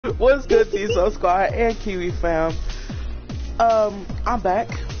What's good, T-So Squad and Kiwi fam? I'm back.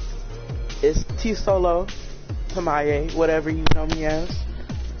 It's T-Solo, Tamaye, whatever you know me as,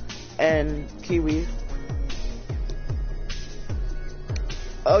 and Kiwi.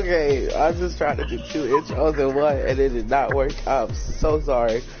 Okay, I just tried to do 2 intros in one, and it did not work. I'm so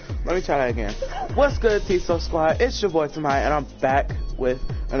sorry. Let me try that again. What's good, T-So Squad? It's your boy Tamaye, and I'm back with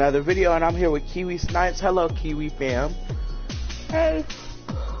another video, and I'm here with Kiwi Snipes. Hello, Kiwi fam. Hey.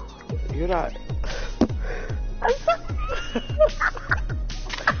 You're not.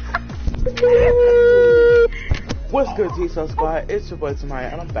 What's good, T-So Squad? It's your boy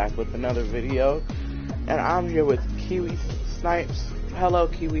Tamaye, and I'm back with another video, and I'm here with Kiwi Snipes. Hello,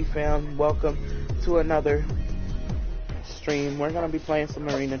 Kiwi fam. Welcome to another stream. We're gonna be playing some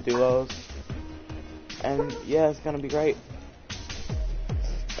arena duos, and yeah, it's gonna be great.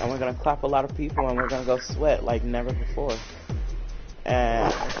 And we're gonna clap a lot of people, and we're gonna go sweat like never before.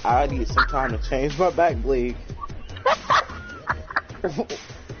 And I need some time to change my back bleed.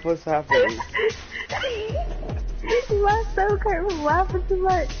 What's happening? My stomach hurt from laughing too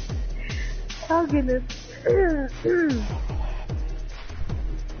much. Oh goodness.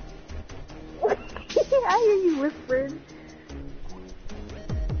 I hear you whispering.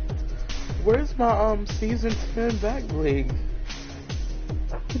 Where's my season 10 back bleed?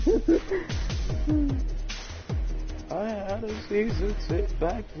 I had a season 10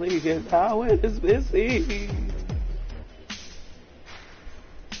 back bleed and how it is missing.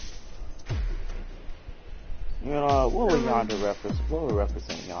 You know, what will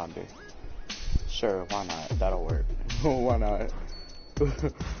represent Yonder? Sure, why not? That'll work. Why not?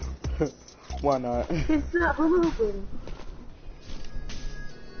 Why not? It's not moving.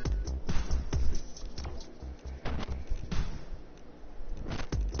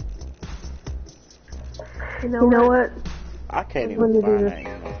 You know what? I can't even find that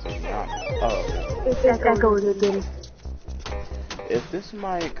email, to be honest. Oh. It's echoing again. If this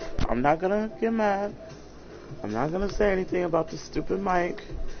mic, I'm not gonna get mad. I'm not gonna say anything about the stupid mic.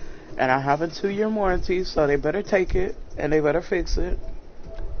 And I have a 2-year warranty, so they better take it and they better fix it.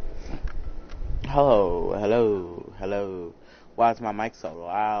 Hello, hello, hello. Why is my mic so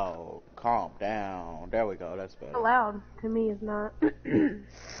loud? Calm down. There we go, that's better. Loud. To me, it's not.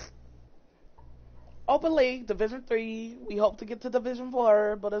 Open League, Division 3. We hope to get to Division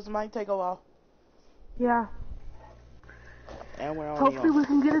 4, but this might take a while. Yeah. And we're only Hopefully we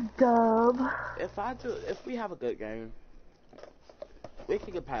can get a dub. If we have a good game, we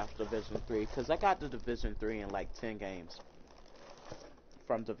can get past Division 3, because I got to Division 3 in like 10 games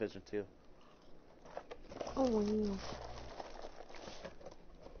from Division 2. Oh, wow.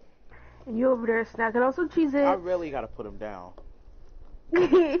 And you over there snacking on some cheese. I really gotta put him down.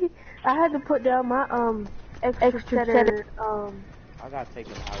 I had to put down my extra cheddar. I gotta take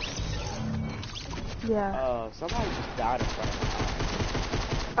him out. Yeah. Somebody just died in front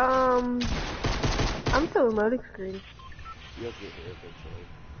of me. I'm still in loading screen. You'll get here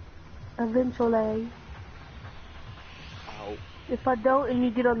eventually. Eventually. I hope. If I don't and you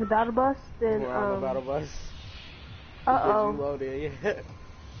get on the battle bus, then We're on the battle bus. Uh-oh. Did you load in yet?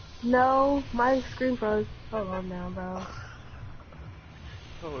 No, my screen froze. Hold on now, bro.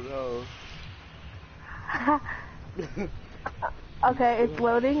 Oh no. Okay, it's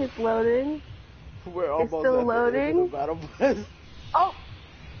loading, it's loading. We're almost it's still loading. The battle bus. Oh!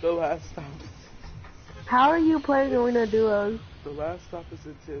 The last stop. How are you playing Arena Duos? The last stop is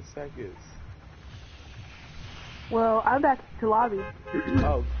in 10 seconds. Well, I'm back to lobby.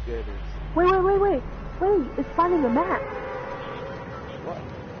 Oh, goodness. Wait, it's finding a map. What?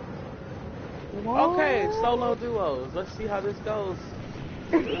 What? Okay, solo duos. Let's see how this goes.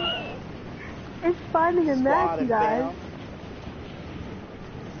 It's finding a map, you guys. Fam.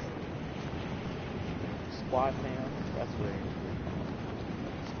 Squad fam. That's weird.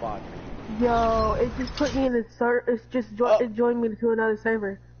 Squad fam. Yo, it just put me in the it's just it joined me to another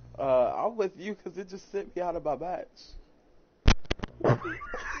server. I'm with you because it just sent me out of my match.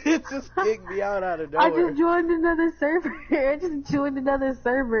 It just kicked me out of nowhere. I just joined another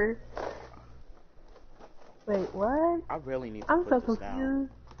server. Wait, what? I really need to I'm so put this confused. down.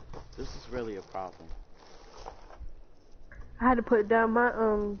 This is really a problem. I had to put down my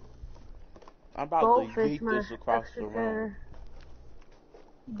I'm about to yeet my this across the room.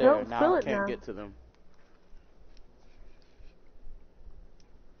 There, Don't now fill I it can't now. get to them.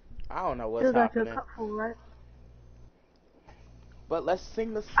 I don't know what's happening. Like a couple, right? But let's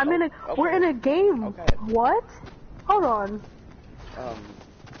sing this. We're in a game. Okay. What? Hold on.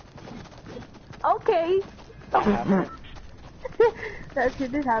 Okay. That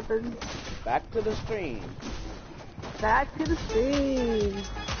shit did happen. Back to the stream. Back to the stream.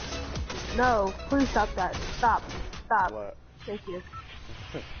 No, please stop that. Stop. Stop. What? Thank you.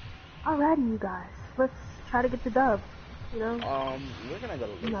 Alrighty, you guys. Let's try to get the dub. You know? We're gonna go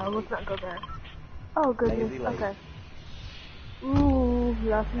to Lazy No, Lake. let's not go there. Oh, goodness. Lazy Lake. Okay. Ooh,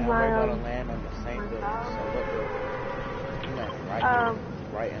 y'all see And my, we're gonna land on the same building. So look, we land right here,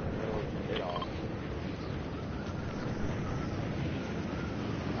 right in the middle of it all.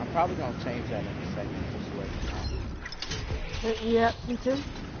 I'm probably gonna change that in a second, just wait. Yeah, me too.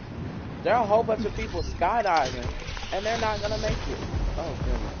 There are a whole bunch of people skydiving, and they're not gonna make it. Oh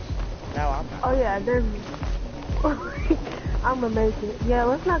goodness. Now I'm not. Oh yeah, there's... I'm gonna make it. Yeah,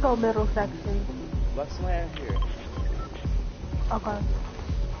 let's not go middle section. Let's land here. Okay.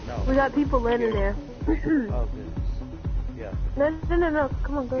 No. We got people landing there. Oh goodness. Yeah. No.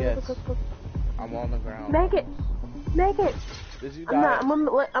 Come on, go, Yes. go. I'm on the ground. Make it. Make it. Did you I'm die? not.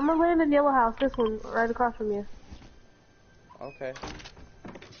 I'm gonna land in the yellow house. This one, right across from you. Okay.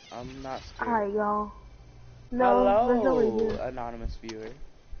 I'm not scared. Alright, y'all. No, there's nobody Hello, here. anonymous viewer.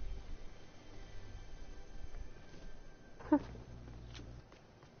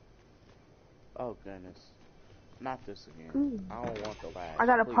 Oh goodness. Not this again. I don't want the lag. I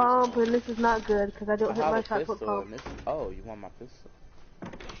got a Please. pump, and this is not good because I don't hit have my a shot with pistol pump. and this. Oh, you want my pistol?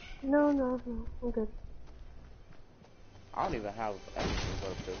 No, I'm good. I don't even have anything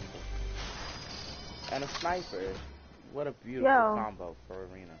but a pistol. And a sniper. What a beautiful combo for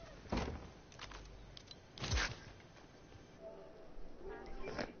arena.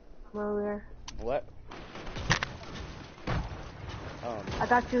 I'm over there. What? I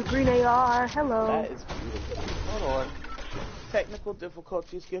got you a green AR. Hello. That is beautiful. Hold on. Technical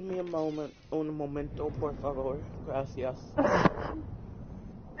difficulties. Give me a moment. Un momento, por favor. Gracias.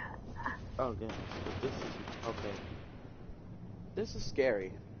 Oh goodness. This is okay. This is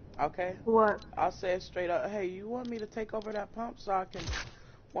scary. Okay? What? I'll say it straight up. Hey, you want me to take over that pump so I can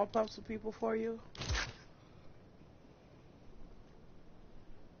one pump some people for you?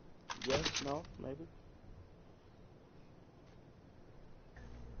 Yes, no, maybe.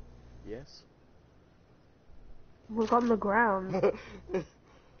 Yes. Look on the ground.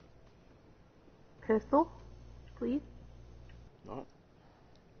 Pistol? Please? No.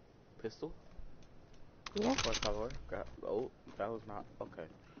 Pistol? Yeah. Por favor. Oh, that was not okay.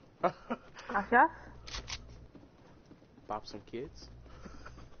 Gracias. Pop some kids.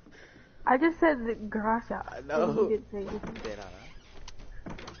 I just said the gracias. I know. You didn't say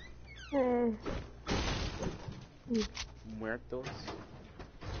anything. Muertos.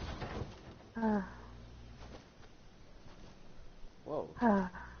 Whoa.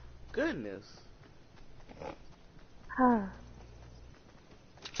 Goodness.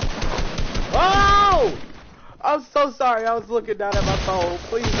 Oh! I'm so sorry. I was looking down at my phone.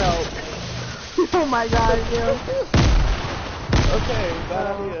 Please help. Oh my god, yo. Okay, bad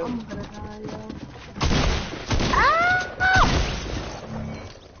idea. I'm gonna die, yo.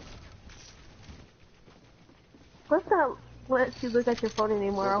 Let's not let you look at your phone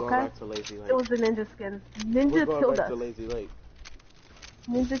anymore, We're going okay? back to Lazy Lake. It was a ninja skin. Ninja We're going killed back us. to Lazy Lake.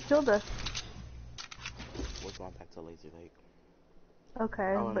 Ninja killed us. We're going back to Lazy Lake.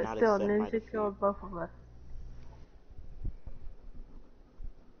 Okay, Oh, but not still, accept my Ninja defeat. killed both of us.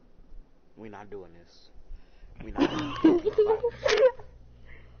 We're not doing this. We're not doing this.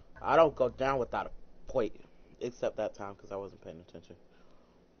 I don't go down without a point. Except that time because I wasn't paying attention.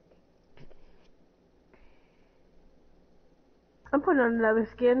 I'm putting on another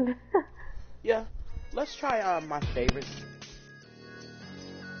skin. Yeah, let's try my favorite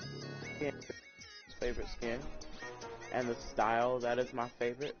skin, and the style that is my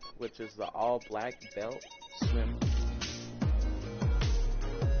favorite, which is the all black belt swim.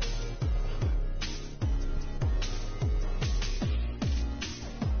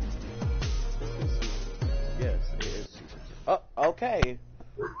 Yes, it is. Oh, okay.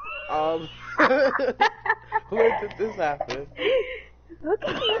 Where did this happen?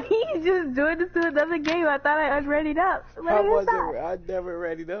 Okay, you just joined us to another game. I thought I unreadied up. I wasn't. I never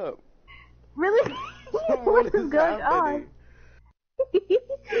readied up. Really? What is going on?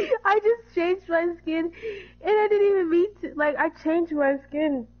 I just changed my skin, and I didn't even mean to. Like, I changed my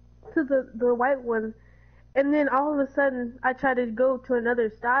skin to the white one, and then all of a sudden, I tried to go to another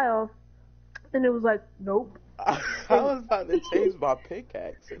style, and it was like, nope. I was about to change my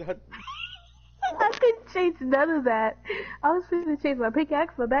pickaxe. And I couldn't change none of that. I was going to change my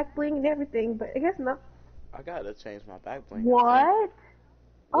pickaxe, my back bling, and everything, but I guess not. I gotta change my back bling. What?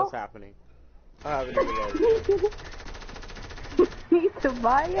 What's happening? I haven't even read it.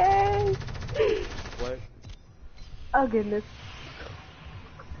 Tobias! What? Oh goodness.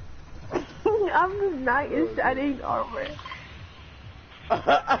 I'm just not in shining armor.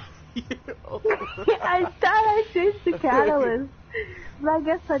 I thought I changed the catalyst, but I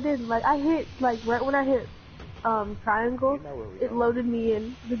guess I didn't. Like I hit, like right when I hit triangle, You know where we it going. loaded me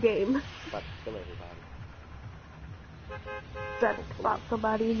in the game. About to kill everybody. Better slap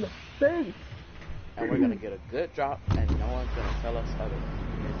somebody in the face. And we're gonna get a good drop, and no one's gonna tell us otherwise.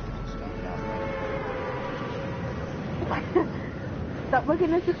 It's just gonna Stop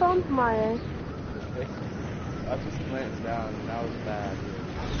looking at your phone, Maya. I just glanced down, and that was bad.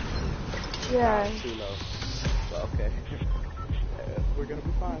 Yeah. Too low. But okay. We're gonna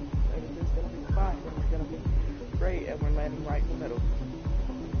be fine. Everything's gonna be fine. We're gonna be great, and we're landing right in the middle.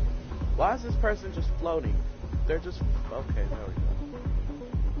 Why is this person just floating? They're just okay. There we go.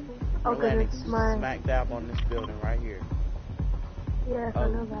 Oh We're landing goodness, my. smack dab on this building right here. Yes, I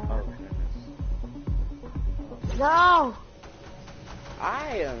know that. Oh goodness. No!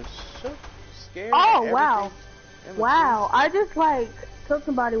 I am shook, scared. Oh everything wow! in Wow! I just like killed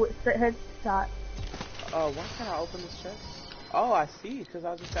somebody with straight headshot. Oh, why can't I open this chest? Oh, I see, because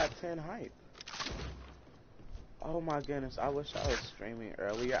I just got 10 hype. Oh my goodness, I wish I was streaming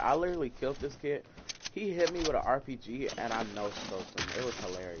earlier. I literally killed this kid. He hit me with an RPG, and I no-scoped him. It was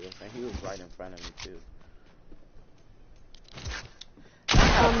hilarious, and he was right in front of me, too.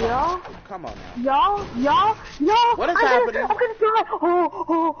 Y'all? Come on now. Y'all? What is happening? I'm gonna die!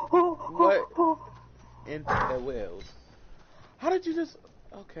 What? Into the wheels. How did you just...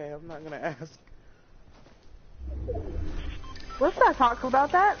 Okay, I'm not gonna ask. Let's not talk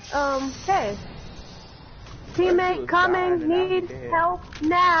about that. Hey. Teammate coming, need help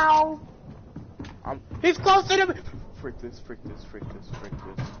now. He's closer to me! Frick this.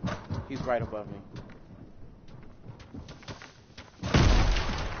 He's right above me.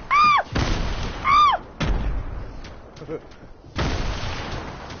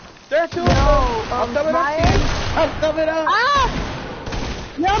 There are two of them! I'm coming up to you! I'm coming up! Ah!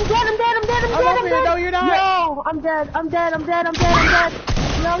 No, I'm dead. No, you're not! No, I'm dead. No.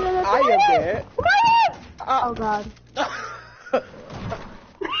 I am dead. Oh god.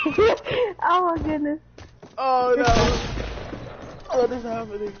 Oh my goodness. Oh no. What is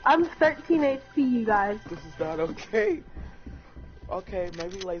happening? I'm 13 HP, you guys. This is not okay. Okay,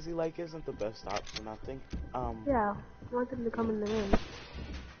 maybe Lazy Lake isn't the best option, I think. Yeah, I want them to come in the ring.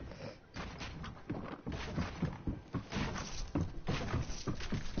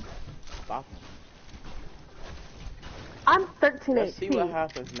 Stop. I'm 13 Let's HP. see what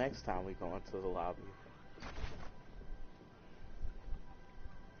happens next time we go into the lobby.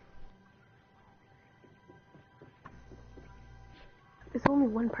 It's only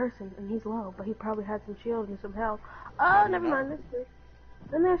one person, and he's low, but he probably had some shield and some health. Oh, never mind, there's two.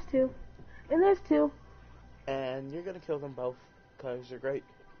 And there's two. And there's two. And you're gonna kill them both, because you're great.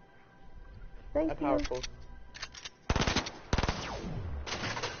 Thank and you. powerful.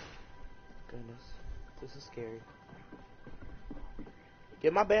 Goodness. This is scary.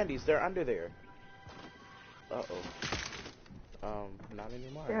 Get my bandies, they're under there. Uh-oh. Not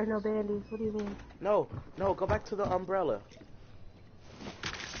anymore. There are no bandies, what do you mean? No, go back to the umbrella.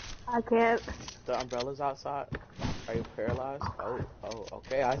 I can't. The umbrella's outside. Are you paralyzed? Oh,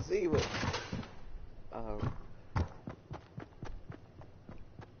 okay, I see you. How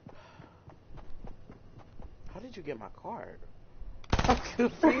did you get my card? I'm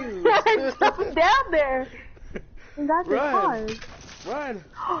confused. I jumped down there. And that's your card. Run!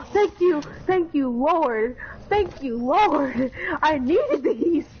 Thank you, Lord. Thank you, Lord. I needed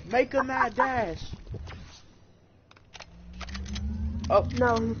these. Make a mad dash. Oh.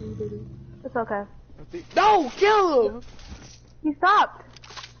 No, he didn't. It's okay. No, kill him! He stopped.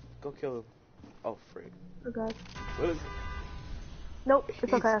 Go kill him. Oh, frick. Okay. What is Nope,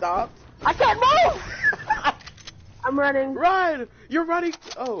 it's okay. He stopped? I can't move! I'm running. Run! You're running.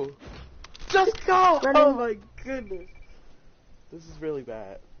 Oh. Just go! Running. Oh my goodness. This is really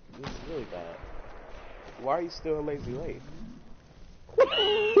bad. Why are you still a Lazy Lake?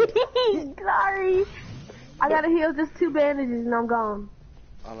 Sorry. I gotta heal just 2 bandages and I'm gone.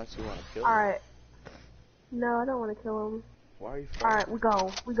 Unless you want to kill him. Alright. No, I don't want to kill him. Why are you fighting? Alright,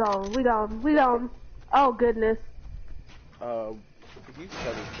 we gone. Oh goodness. He's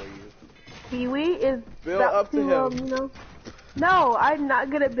coming for you. Kiwi is Build about up to him. you know. No, I'm not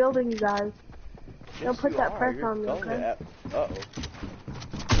good at building, you guys. Yes, Don't put you that are. pressure You're on me, going okay? to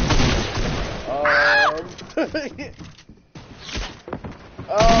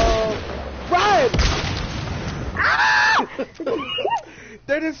Run! Ah!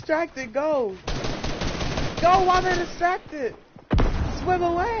 They're distracted. Go while they're distracted. Swim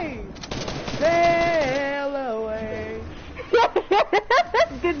away. Sail away.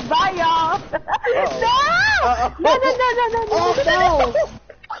 Goodbye, y'all. No! Oh, No! no.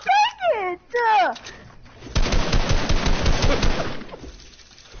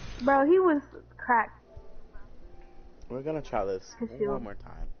 Bro, he was cracked. We're gonna try this one more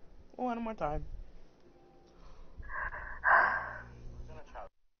time. One more time.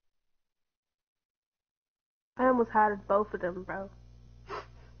 I almost had both of them, bro.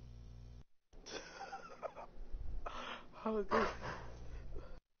 Oh, good.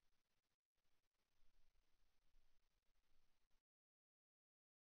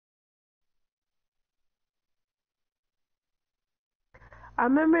 I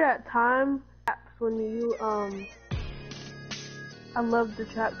remember that time when you I love the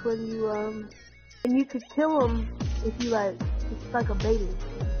traps when you and you could kill them if you like it's like a baby.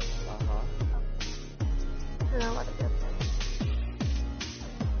 And I like that.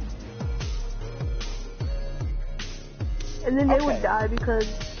 And then they would die because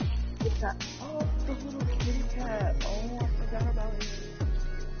it's that. Oh, the little kitty cat. Oh, I forgot about it.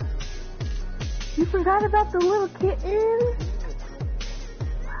 You forgot about the little kitten?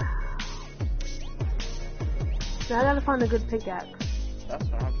 Now I gotta find a good pickaxe. That's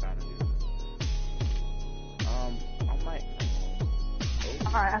what I'm trying to do. I might. Oh.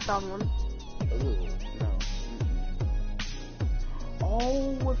 Alright, I found one. Ooh, no.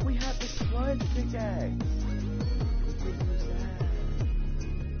 Oh, if we had the sludge pickaxe. We could use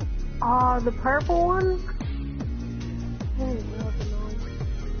that. The purple one?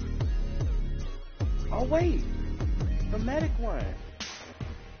 Oh, wait. The medic one.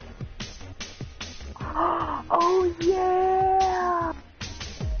 Oh yeah!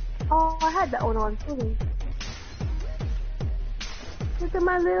 Oh, I had that one on too. Look at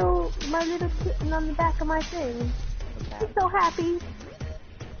my little kitten on the back of my thing. He's so happy.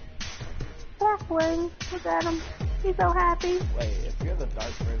 Blackwing, look at him. He's so happy. Wait, if you're the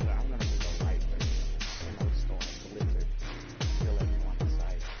dark version, I'm gonna be the light version. You know, storm, the lizard. Kill everyone in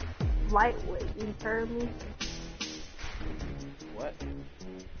sight. Lightweight, you heard me? What?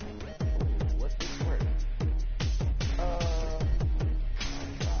 What's this word?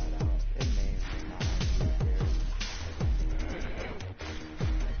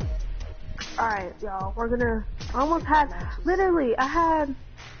 Alright, y'all, we're gonna almost had literally I had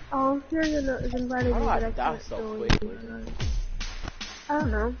Syria is invited me, but I can't so join. quickly. I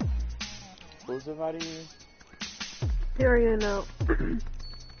don't know. Who's inviting you? Syria no.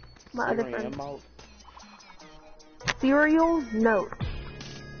 My other friend. Serial note.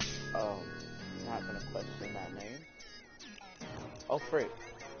 Oh, I'm not gonna question that name. Oh, Frick.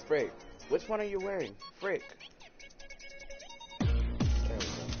 Frick. Which one are you wearing? Frick.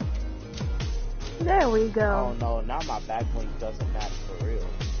 There we go. Oh no, now my back bling doesn't match for real.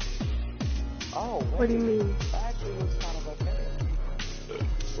 Oh, wait. What do you mean? That actually looks kind of okay.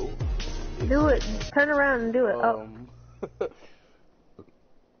 Ooh. Do it. Turn around and do it. Oh.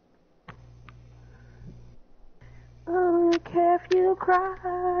 I don't care if you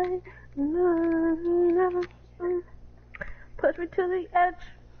cry. No, never. Push me to the edge.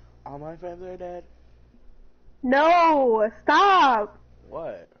 All my friends are dead. No, stop.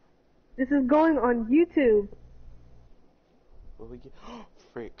 What? This is going on YouTube. Will we get?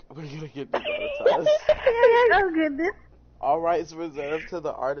 Frick, we're gonna get demonetized. Oh goodness. All rights reserved to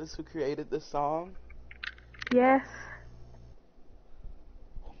the artist who created this song. Yes.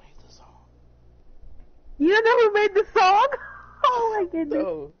 Who made the song? You don't know who made the song? Oh my goodness.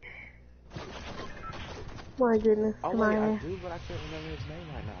 No. My goodness. Oh wait, I do, but I can't remember his name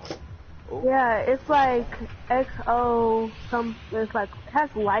right now. Oh. Yeah, it's like XO it's like it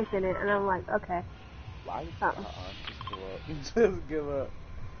has life in it, and I'm like, okay. Life? Just give up.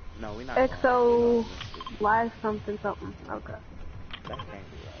 No, we're not. XO life something. Okay. That can't be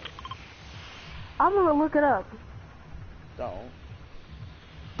right. I'm gonna look it up. Don't.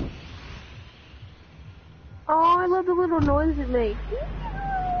 Oh, I love the little noise it makes.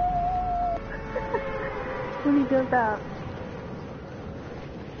 When you jump out.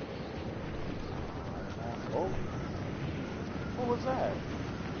 Oh. What was that?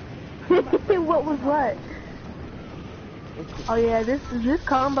 What was what? Oh yeah, this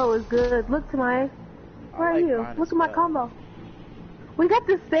combo is good. Look to my. Where are you? Look at my combo. We got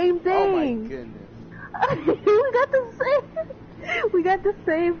the same thing. Oh my goodness. We got the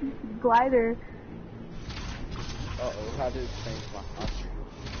same glider. Uh-oh, how did it change my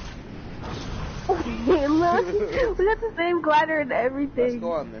Look, we got the same glider and everything. Let's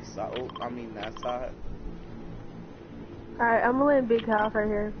go on this side. Oh, I mean that side. Alright, I'm gonna land big house right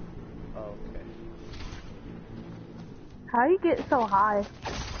here. Okay. How you get so high?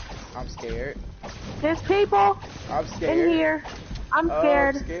 I'm scared. There's people I'm scared. in here. I'm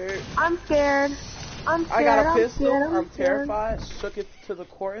scared. I'm scared. I'm scared. I got a pistol. I'm terrified. Shook it to the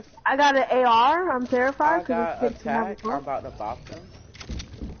course. I got an AR. I'm terrified. I got attack. I'm about to bop them.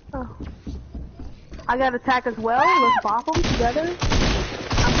 Oh. I got attack as well. Let's bop them together.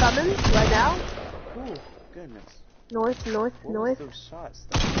 I'm coming right now. Ooh, goodness. North. What was those shots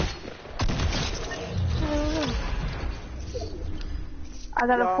though? I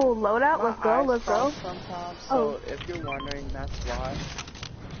got a full loadout. Let's go. Sometimes, so if you're wondering, that's why.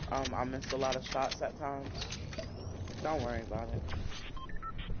 I missed a lot of shots at times. Don't worry about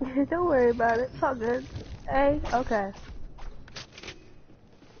it. Don't worry about it. It's all good. Hey, okay.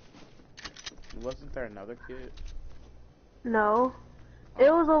 Wasn't there another kid? No. It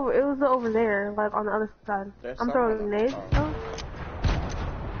was over there, like on the other side. There's I'm someone throwing grenades. Oh.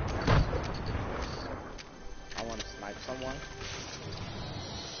 I want to snipe someone.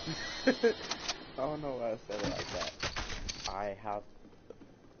 I don't know why I said it like that. I have,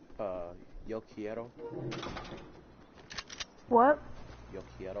 yo quiero. What? Yo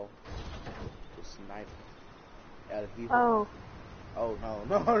quiero. To snipe El Hijo. Oh. Oh,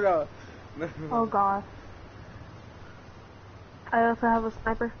 no. Oh, gosh. I also have a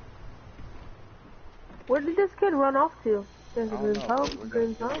sniper. Where did this kid run off to? There's a green pump.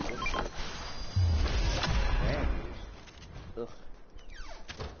 Green pump. Damn. Ugh.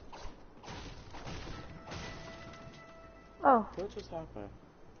 Oh. What just happened?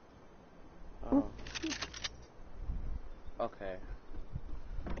 Oh. Okay.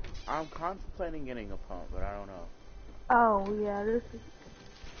 I'm contemplating getting a pump, but I don't know. Oh, yeah, this is...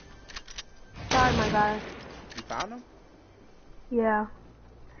 Sorry, my guy. You found him? Yeah.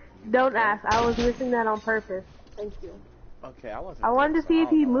 Don't ask. I was missing that on purpose. Thank you. Okay, I wasn't. I wanted to see if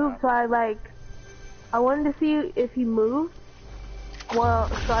he moved, so I wanted to see if he moved. Well,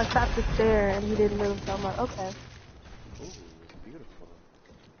 so I stopped to stare, and he didn't move, so I'm like, okay. Ooh, beautiful.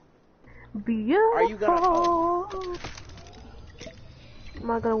 Beautiful. Are you gonna...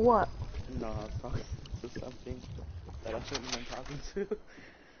 Am I gonna what? No, I was talking to something that I shouldn't have been talking to.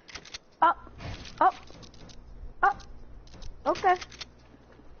 Oh. Okay.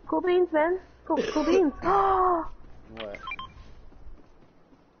 Cool beans, man. Cool beans. What?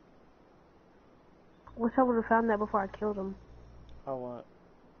 Wish I would have found that before I killed him. Oh, what?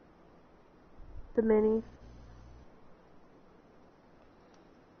 The minis.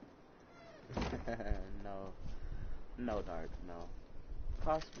 No, Dark, no.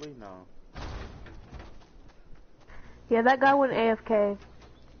 Possibly no. Yeah, that guy went AFK,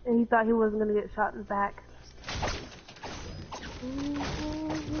 and he thought he wasn't gonna get shot in the back. We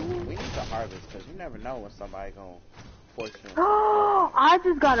need to harvest, because you never know when somebody gonna force you. Oh, I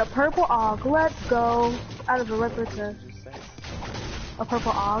just got a purple AUG. Let's go. Out of a replica. A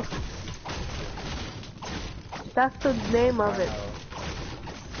purple AUG. That's the name of it.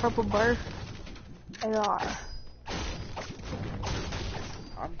 Purple Burst AR.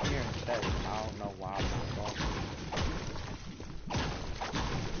 I'm hearing checks. I don't know why I'm not going.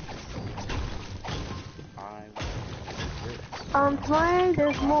 Tomorrow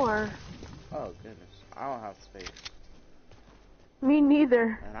there's more. Oh goodness, I don't have space. Me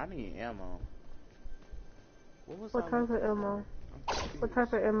neither. And I need ammo. What type of ammo? What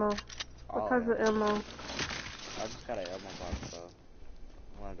type of ammo? What type of ammo? I just got an ammo box, so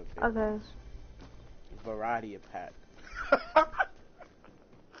one of the big ones. Okay. Variety of pack.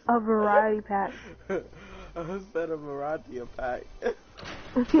 A variety pack. I said a variety of pack.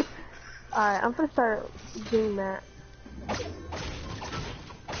 Alright, I'm gonna start doing that.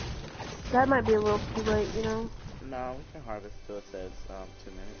 That might be a little too late, you know? No, we can harvest till it says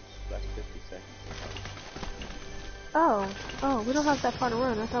 2 minutes. That's 50 seconds. Oh, we don't have that far to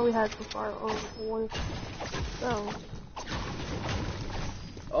run. I thought we had so far one go.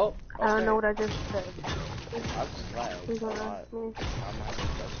 Oh, okay. I don't know what I just said. I just lagged. Please don't ask me.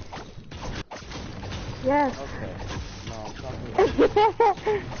 Yes. Okay. No, I'm talking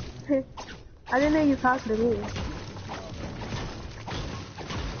about... I didn't know you talking to me.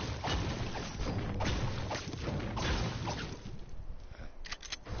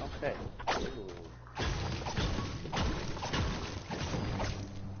 Okay. Ooh.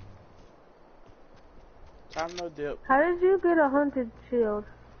 Time no dip. How did you get a hunted shield?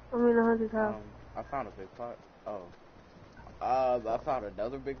 I mean a hunted house. I found a big pot. Oh. I found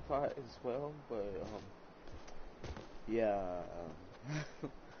another big pot as well, but yeah.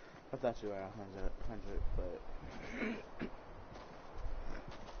 I thought you were at 100, but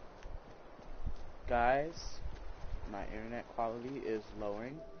guys, my internet quality is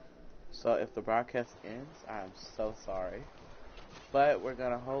lowering. So if the broadcast ends, I'm so sorry. But we're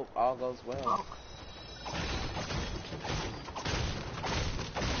gonna hope all goes well.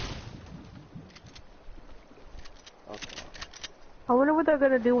 Okay. I wonder what they're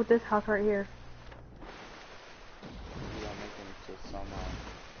gonna do with this house right here. We are making it to some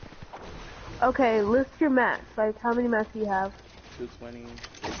Okay, list your mats. Like, how many mats do you have? 220,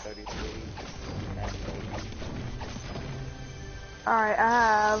 333, and 80. Alright, I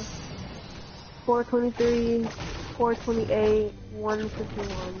have 423, 428,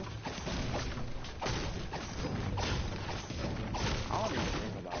 151. I don't even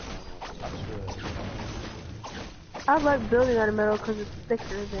think about that. I should. I like building out of metal because it's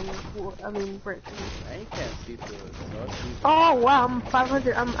thicker than, bricks. And you can't see through it, so it's easy. Oh wow, I'm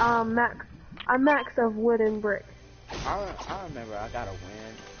 500. I'm max. I'm max of wood and brick. I remember I got a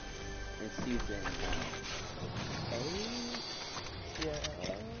win in season 8.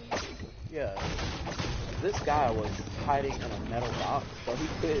 Yeah. This guy was hiding in a metal box, so he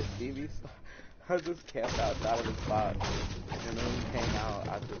couldn't see me. So I just camped outside of his box, and then he came out.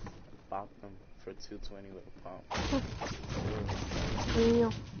 I just bopped him for 220 with a pump.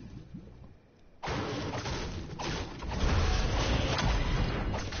 Damn.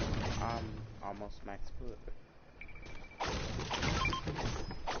 I'm almost max foot.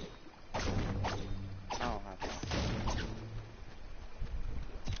 I don't have that.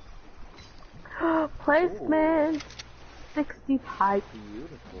 Placement. 60 pipe.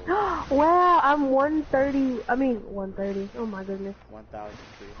 Beautiful. Wow, I'm 130. 130. Oh my goodness.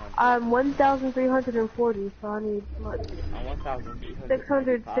 1,300. I'm 1,340. So I need much. I'm 1,300.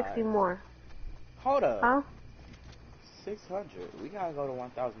 660 more. Hold up. Huh? 600. We gotta go to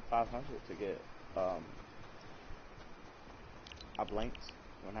 1,500 to get I blinked.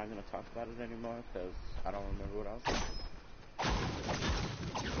 We're not gonna talk about it anymore because I don't remember what I was saying.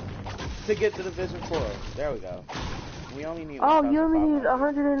 To get to Division 4. There we go. We only need. Oh, you only need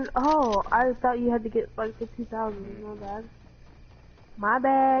 100 and. Oh, I thought you had to get like 50,000. My bad. My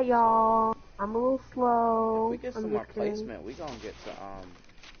bad, y'all. I'm a little slow. If we get some more placement, we gonna get to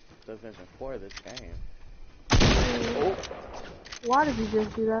Division 4 this game. Oh. Why did you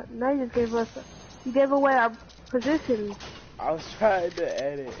just do that? Now you just gave us. You gave away our position. I was trying to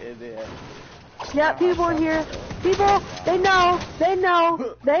edit in there. Yeah, people in here. People, they know. They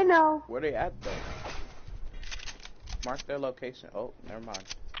know. They know. Where they at though? Mark their location. Oh, never mind.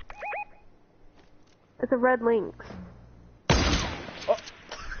 It's a red link. Oh.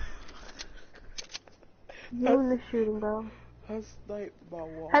 You in the shooting, bro. I sniped my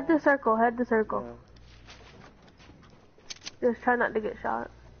wall. Head to circle. Head to circle. Yeah. Just try not to get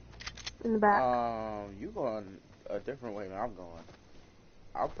shot in the back. You going a different way than I'm going.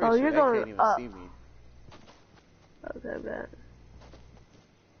 I'm pretty sure they can't even see me. Okay, bad.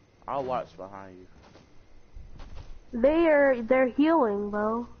 I'll watch behind you. They're healing,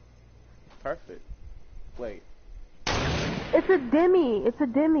 bro. Perfect. Wait. It's a demi. It's a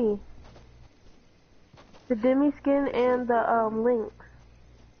demi. The demi skin and the lynx.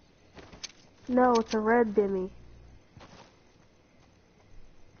 No, it's a red demi.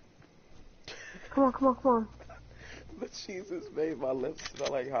 Come on, come on, come on. The cheeses made my lips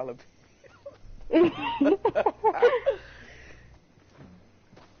smell like jalapeno.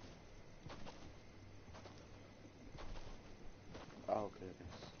 Oh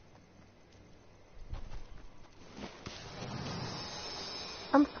goodness.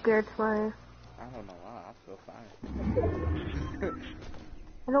 I'm scared, Smile. I don't know why. I feel fine.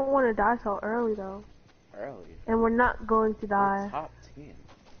 I don't want to die so early though. Early. And we're not going to die. We're top 10.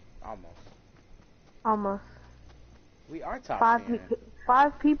 Almost. Almost. We are top 10.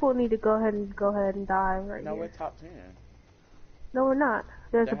 5 people need to go ahead and die right No, here. we're top 10. No, we're not.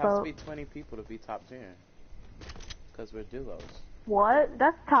 There's a boat. There has to be 20 people to be top 10. Because we're duos. What?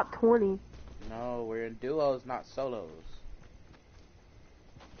 That's top 20. No, we're in duos, not solos.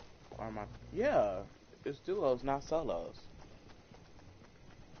 Or am I? Yeah, it's duos, not solos.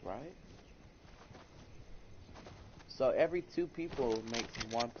 Right? So every 2 people makes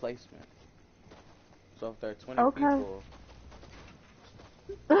 1 placement. So if there are 20 people...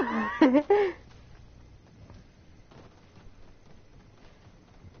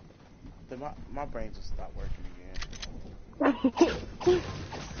 Then my brain just stopped working again.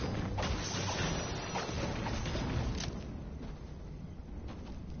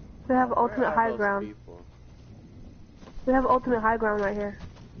 We have ultimate high ground. People? We have ultimate high ground right here.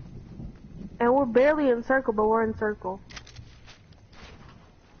 And we're barely in circle, but we're in circle.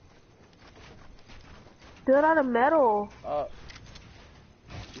 Do it out of metal.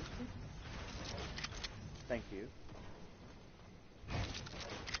 Thank you.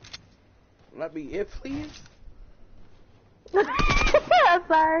 Let me in, please. I'm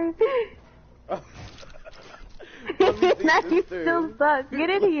sorry. Now you still suck. Get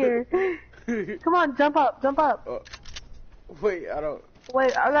in here. Come on, jump up, jump up. Wait, I don't...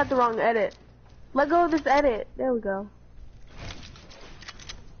 Wait, I got the wrong edit. Let go of this edit. There we go.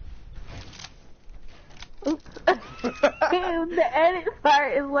 Oops. The edit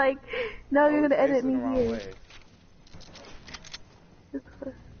part is like, no, you're gonna edit me here.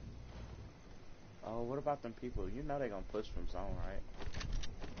 Oh, what about them people? You know they gonna push from zone, right?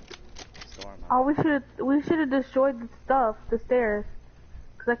 Storm. Oh, we should have destroyed the stuff, the stairs,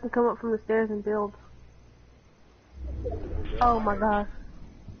 cause I can come up from the stairs and build. Oh my gosh.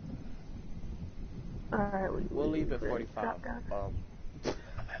 All right, we'll leave at 45.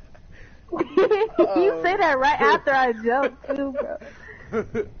 You say that right after I jump too, bro.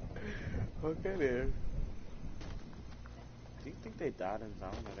 Okay then. Do you think they died in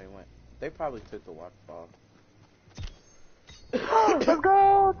zone or they went? They probably took the waterfall. Let's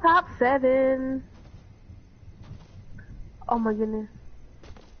go, top 7. Oh my goodness.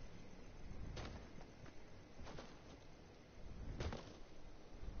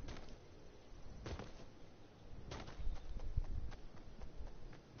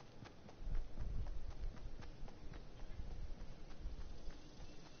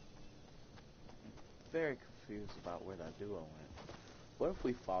 Very confused about where that duo went. What if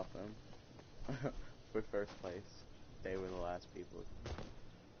we fought them for first place? They were the last people.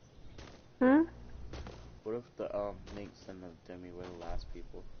 Hmm? What if the Minx and the Demi were the last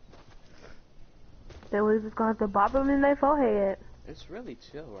people? Then we just gonna have to bop them in their forehead. It's really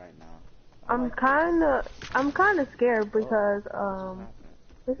chill right now. I'm kinda scared because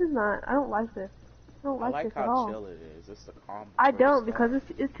this is not. I don't like this. I don't like this at all. I like how chill it is. It's the calm. I don't because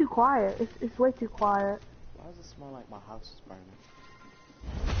it's too quiet. It's way too quiet. Why does it smell like my house is burning?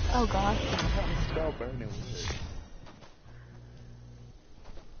 Oh gosh. I smell burning wood.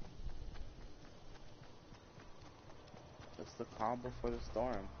 It's the calm before the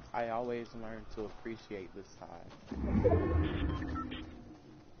storm. I always learn to appreciate this time.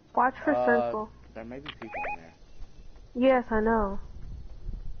 Watch for circle. There may be people in there. Yes, I know.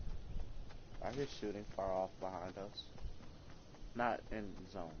 I hear shooting far off behind us. Not in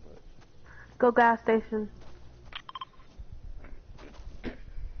zone, but... Go gas station.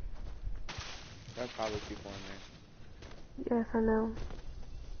 There are probably people in there. Yes, I know.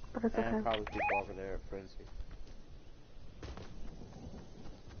 But it's okay. And probably people over there at Frenzy.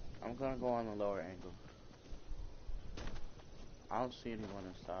 I'm gonna go on the lower angle. I don't see anyone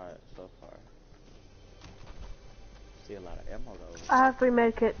inside so far. See a lot of ammo though. I have 3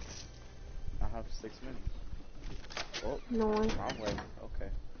 medkits. I have 6 minutes. Oh, no. Wrong way. Okay.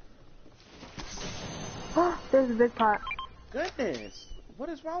 There's a big pot. Goodness! What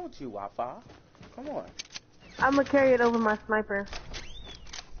is wrong with you, Wi-Fi? Come on. I'm gonna carry it over my sniper.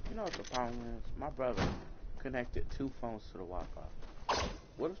 You know what the problem is? My brother connected 2 phones to the Wi-Fi.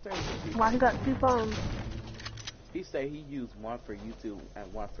 What if there's people? Why he got 2 phones? He said he used one for YouTube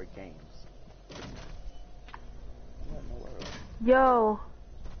and one for games. What in the world? Yo.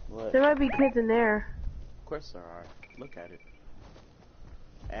 What? There might be kids in there. Of course there are. Look at it.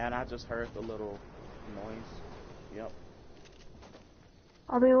 And I just heard the little noise. Yep.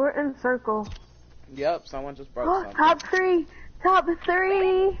 I mean, we're in circle. Yep, someone just broke something. Top 3! Top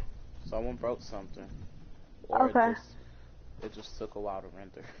 3! Someone broke something. Or okay. It just took a while to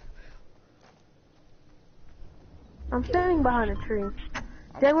render. I'm standing behind a tree.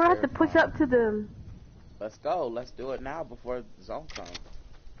 Then we'll have to push up to them. Let's go. Let's do it now before the zone comes.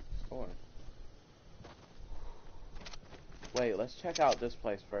 Storm. Wait, let's check out this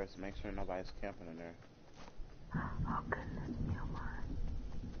place first. Make sure nobody's camping in there. Oh goodness.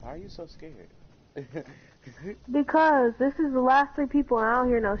 Why are you so scared? Because this is the last 3 people and I don't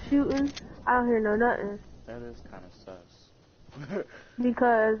hear no shooting. I don't hear no nothing. That is kind of sus.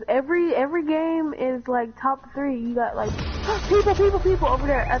 Because every game is like top 3. You got like people over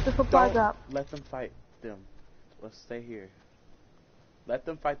there at the supply drop. Let them fight them. Let's stay here. Let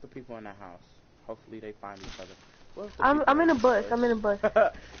them fight the people in the house. Hopefully they find each other. I'm in a bush. I'm in a bush.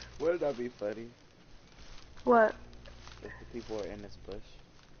 Wouldn't that be funny? What? If the people are in this bush.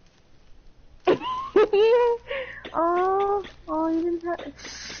 Oh, you didn't have...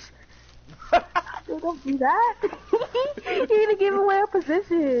 Don't do that. You're gonna give away our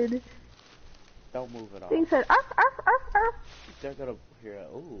position. Don't move at all. Thing said, arf. They're gonna hear,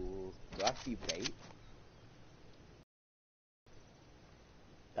 ooh, do I see bait?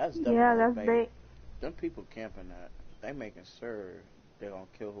 That's definitely bait. Them people camping that. They making sure they're gonna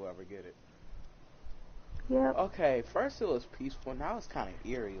kill whoever get it. Yep. Okay, first it was peaceful, now it's kind of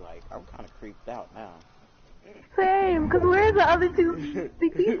eerie, like, I'm kind of creeped out now. Same, because where's the other 2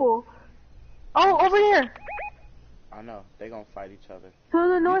 people? Oh, over there! I know, they gonna fight each other. To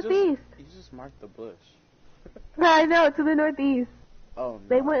the northeast. You just marked the bush. I know, to the northeast. Oh no.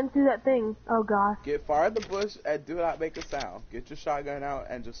 They went into that thing. Oh gosh. Get far in the bush and do not make a sound. Get your shotgun out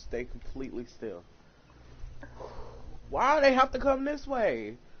and just stay completely still. Why do they have to come this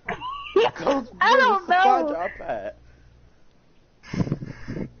way? Go I don't know. Drop that.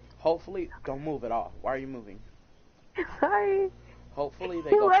 Hopefully, don't move at all. Why are you moving? Sorry. Hopefully they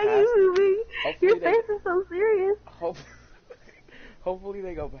go Why past. are you moving? Your Hopefully face is so serious. Hopefully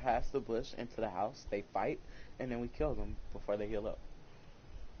they go past the bush into the house. They fight, and then we kill them before they heal up.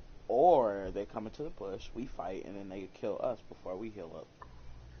 Or they come into the bush, we fight, and then they kill us before we heal up.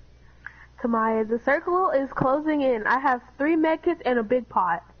 Tamaya, the circle is closing in. I have 3 medkits and a big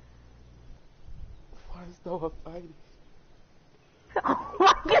pot. Why is no one fighting? Oh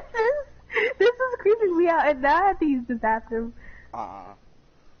my goodness! This is creeping me out, and now I have to use the bathroom.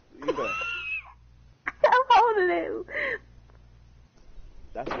 You go. I'm holding it.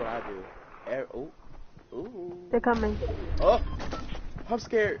 That's what I do. Ooh. They're coming. Oh, I'm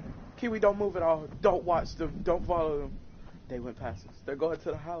scared. Kiwi, don't move at all. Don't watch them. Don't follow them. They went past us. They're going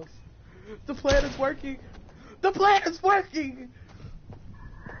to the house. The plan is working. The plan is working.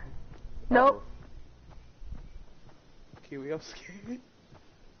 Nope. Kiwi, I'm scared.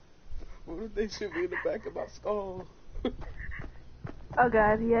 What if they shoot me in the back of my skull? Oh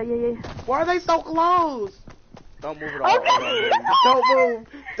god, yeah. Why are they so close? Don't move at all. Okay.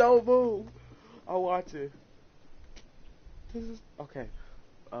 Don't move. I'll watch it. This is okay.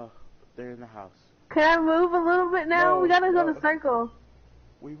 They're in the house. Can I move a little bit now? No, We gotta go no. to circle.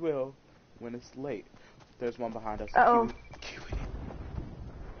 We will when it's late. There's one behind us. Uh-oh. Kiwi.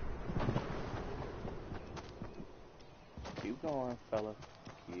 Keep going, fella.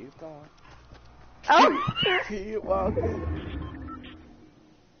 Keep going. Oh! Keep walking.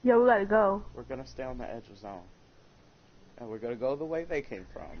 Yo, we gotta go. We're gonna stay on the edge of zone. And we're gonna go the way they came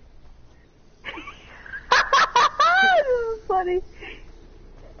from. This is funny.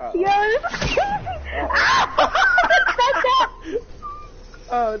 Uh-oh. Yo, this is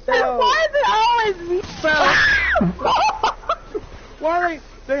Oh no! Why is it always me, bro? Why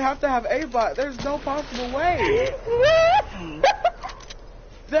they have to have aimbot? There's no possible way.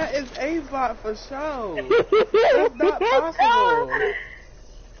 That is aimbot for sure. That's not possible.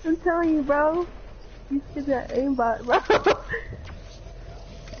 I'm telling you, bro. You should have aimbot, bro.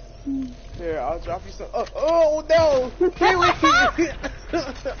 Here, I'll drop you some. Oh no! Kiwi! Come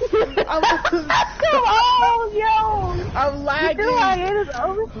on, yo! I'm lagging. You feel like it is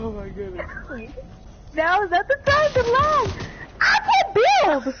over? Oh my goodness. Now is that the time to lag? I can't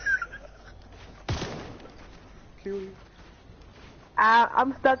build! Kiwi.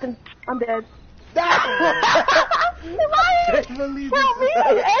 I'm stuck in. I'm dead. I can't believe Help me! this.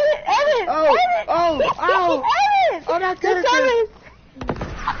 Edit! Oh, edit! oh. Edit! Oh, that They're could've coming.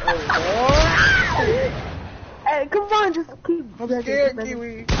 Oh, Hey, come on, just keep. I'm scared,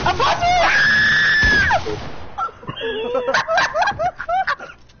 Kiwi. I'm watching.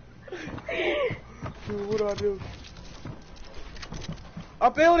 Kiwi, what do I do?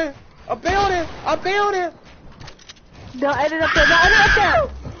 I'm building. I'm building. Don't edit up there. Don't edit up there.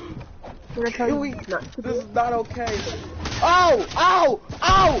 I'm gonna tell Kiwi, you not to do this it. is not okay. Ow!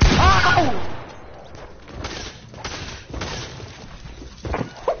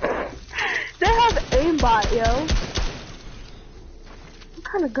 They have aimbot, yo. What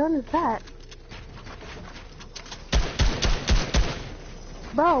kind of gun is that?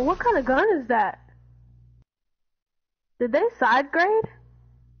 Bro, what kind of gun is that? Did they side grade?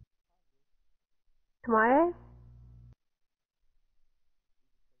 Tamaye?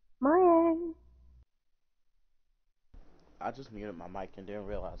 Maye? I just muted my mic and didn't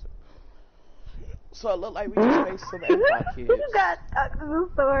realize it. So it looked like we just faced some aimbot kids. You got stuck in the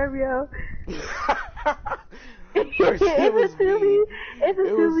storm, yo. First, it was me. It's a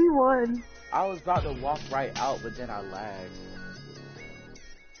It was- 2v1. I was about to walk right out, but then I lagged.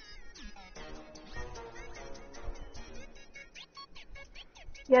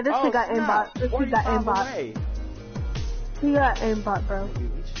 Yeah, this kid got aimbot. This kid got aimbot. Away. He got aimbot, bro. We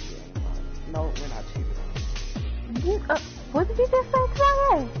should get aimbot. No, we're not cheating. What did you just say to my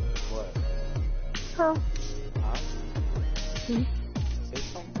head? What? Huh? Huh? Hmm? Say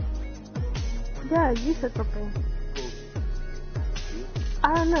something? Yeah, you said something. Who? You? I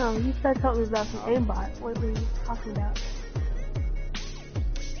don't know. You said something about some aimbot. What were you talking about?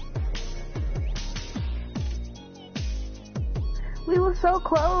 We were so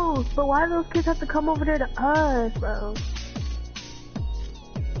close, but why do those kids have to come over there to us, bro?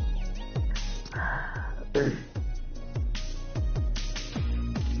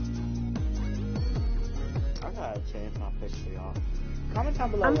 I gotta change my picture, y'all. Comment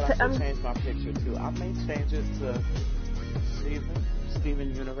down below what I should change my picture to. I may change it to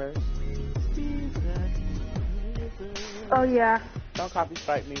Steven Universe. Steven Universe. Oh yeah. Don't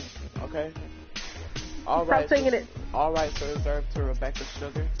copyright me, okay? All Stop rights, singing it. all rights are reserved to Rebecca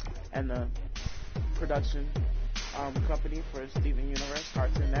Sugar and the production company for Steven Universe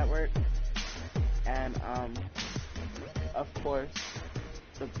Cartoon Network, and of course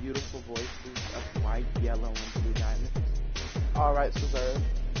the beautiful voices of White, Yellow, and Blue Diamond. All rights reserved.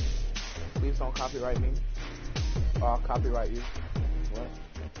 Please don't copyright me, or I'll copyright you. What?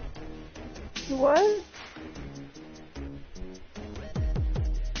 What?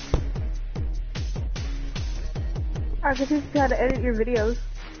 I can teach you how to edit your videos.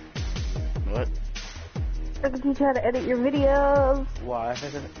 What? I can teach you how to edit your videos. Why?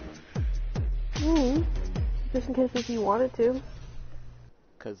 Just in case if you wanted to.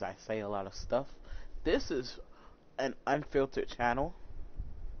 Because I say a lot of stuff. This is an unfiltered channel.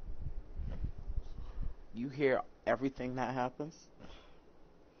 You hear everything that happens.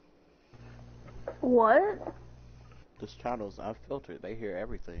 What? This channel is unfiltered. They hear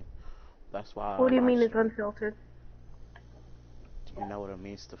everything. That's why. What do you mean it's unfiltered? Do you know what it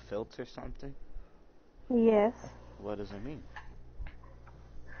means to filter something? Yes. What does it mean?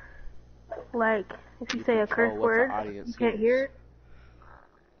 Like, if you say a curse word, you can't hear it?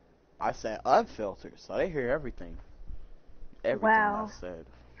 I said unfiltered, so they hear everything. Everything I said.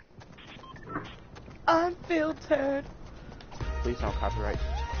 Unfiltered. Please don't copyright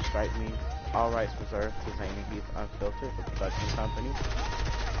strike me. All rights reserved to Zane Heath Unfiltered, the production company.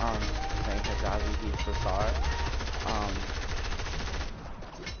 Zane Hijazi, Heath Bassar.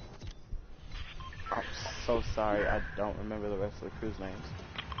 I'm so sorry, I don't remember the rest of the crew's names.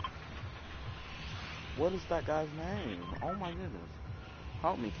 What is that guy's name? Oh my goodness.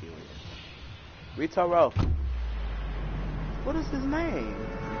 Help me, Kiwi. Rito Rowe. What is his name?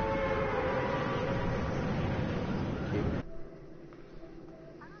 Kiwi.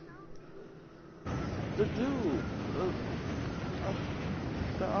 The dude.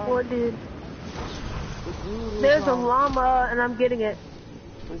 What dude? The dude. There's a llama and I'm getting it.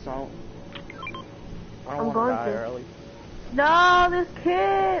 Please don't. I don't want to die early. No, this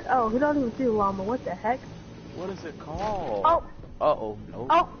kid. Oh, he don't even see the llama. What the heck? What is it called? Oh. Uh-oh. Nope.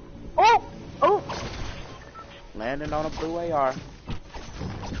 Oh. Oh. Oh. Landing on a blue AR.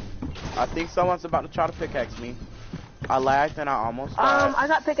 I think someone's about to try to pickaxe me. I lagged and I almost died. I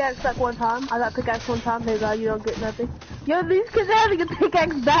got pickaxe like one time. Hey God, you don't get nothing. Yo, these kids are having a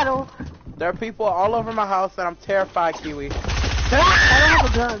pickaxe battle. There are people all over my house and I'm terrified, Kiwi. I don't have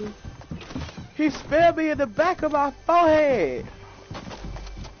a gun. He speared me in the back of my forehead.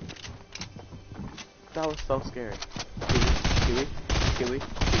 That was so scary.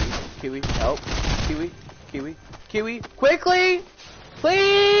 Kiwi, help. Kiwi, quickly!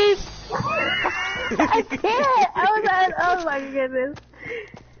 Please! I can't! Oh my goodness.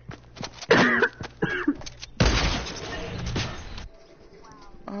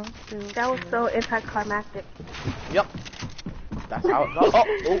 That was so anticlimactic. Yep. That's how it goes.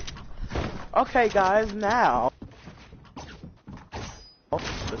 Oh. Okay, guys, now.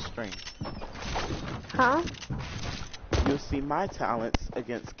 The stream. Huh? You'll see my talents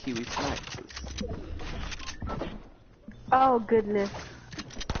against Kiwi Snipes. Oh, goodness.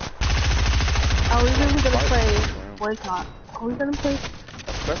 Are we really gonna play one shot? Are we gonna play?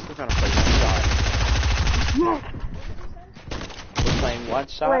 Of course we're gonna play one shot. Yes! We're playing one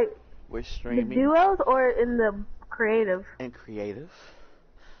shot. Wait, we're streaming. The duos or in the creative? In creative.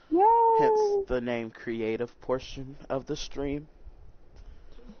 Yay! Hence the name creative portion of the stream.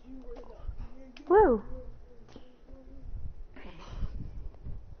 Woo!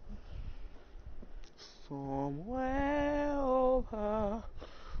 Somewhere over.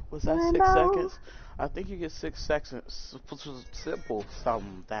 Was that 6 seconds? I think you get 6 seconds. Simple.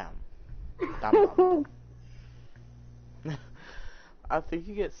 Something down. I think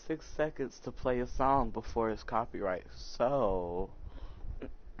you get 6 seconds to play a song before it's copyright. So.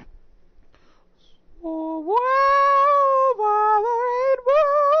 Somewhere over the rainbow.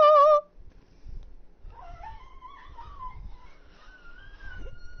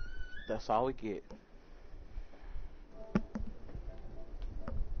 That's all we get.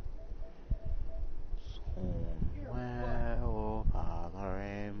 Somewhere over the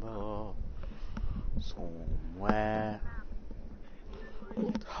rainbow. Somewhere.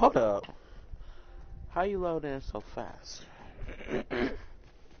 Hold up. How you load in so fast?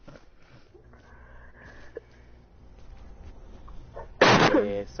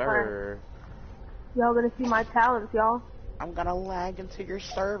 Yes, sir. Y'all gonna see my talents, y'all. I'm gonna lag into your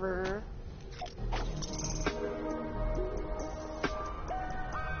server.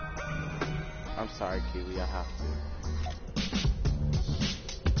 I'm sorry, Kiwi, I have to.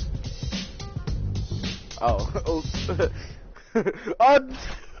 Oh, oops. Oh.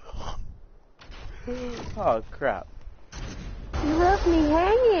 Oh crap. You left me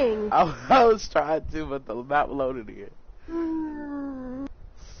hanging. I was trying to, but the map loaded here.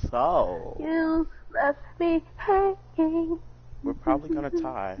 So You left me hanging. we're probably gonna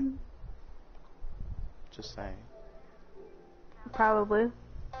tie. Just saying. Probably.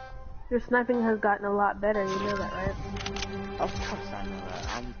 Your sniping has gotten a lot better, you know that, right? Of course I know that.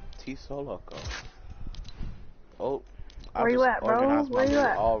 I'm T So Loco. Oh, Where you at, bro? Where you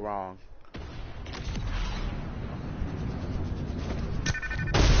at? All wrong.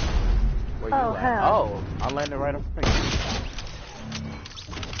 Where you Oh, at? hell. Oh, I'm landing right in front of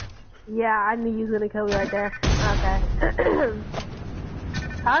you. Yeah, I knew you was gonna kill me right there. Okay.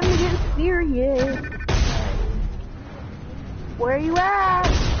 Time to get serious. Where you at?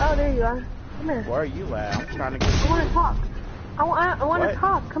 Oh, there you are. Come here. Where are you at? I'm trying to get. I want to talk. I want to What?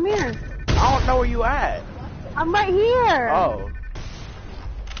 talk. Come here. I don't know where you at. I'm right here. Oh.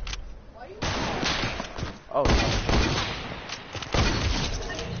 Oh.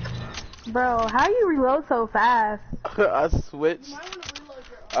 Bro, how you reload so fast? I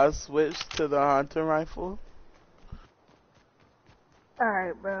switched to the hunting rifle.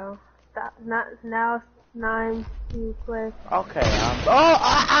 Alright, bro. Stop. Now it's 9 to play. Okay,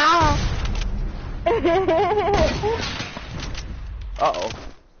 oh! Uh-oh.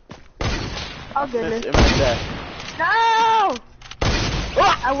 Oh, goodness. Imminent death. No!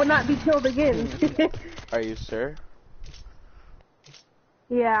 I will not be killed again. Are you sure?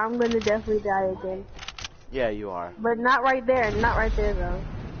 Yeah, I'm gonna definitely die again. Yeah, you are. But not right there. Not right there, though.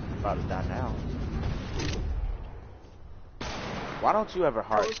 I'm about to die now. Why don't you ever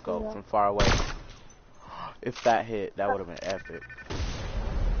hard scope from far away? If that hit, that would have been epic.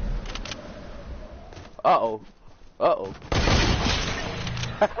 Uh-oh. Uh-oh.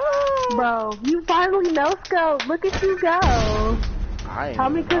 Bro, you finally no scope. Look at you go. I ain't How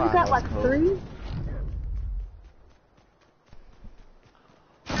many even kills know you I got? no Like scope. 3?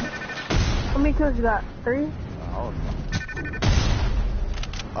 How many kills you got? 3?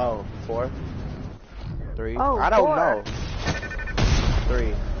 Oh, 4? 3? Oh, I don't 4. know.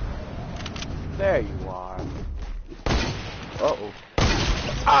 3. There you are. Uh-oh.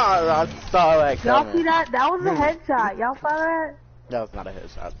 Ah, I saw that coming. Y'all see that? That was a headshot. Y'all saw that? That was not a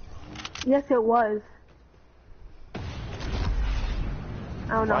headshot. Yes, it was. I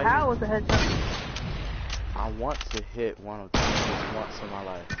don't know Why how you- it was a headshot. I want to hit one of them just once in my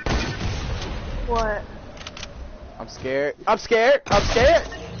life. What? I'm scared. I'm scared. I'm scared.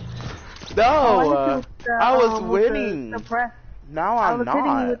 No, I was winning. Now I I'm was hitting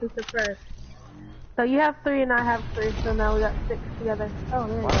you not. with the suppress. So you have 3 and I have 3, so now we got 6 together. Oh,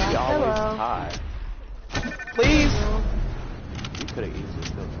 there you Why do we go. always Hello. tie? Please. You could have easily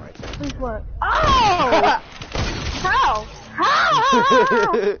killed me right there. Please what? Oh! How? How?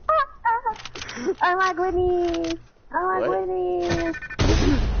 Oh my goodness. Oh my What? goodness.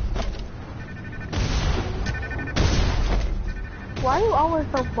 Why are you always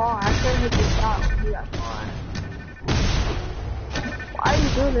so far? I couldn't hit the shot when you got far. Why are you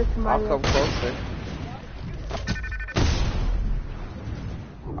doing this to my I'll come closer.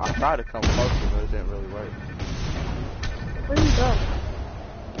 I tried to come closer, but it didn't really work. Where you go?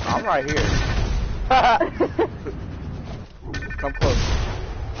 I'm right here. Come closer.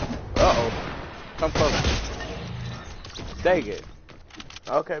 Uh-oh. Come closer. Dang it.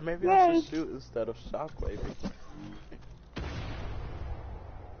 Okay, maybe I Yay. should shoot instead of shockwaving.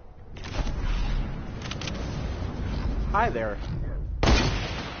 Hi there.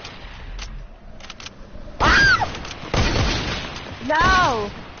 No!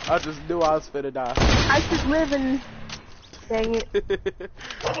 I just knew I was finna die. I should live in... Dang it.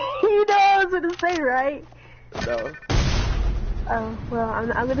 You know what I was gonna say, right? No. Oh, well,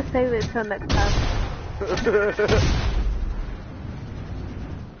 I'm gonna save it until next time.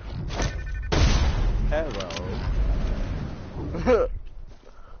 Hello.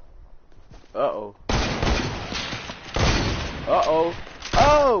 Uh-oh. Uh-oh.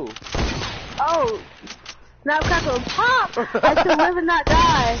 Oh! Oh! Snap, crackle, pop! I should live and not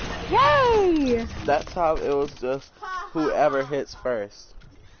die. Yay! That time it was just whoever hits first.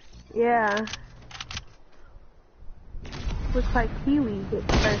 Yeah. Looks like Kiwi hit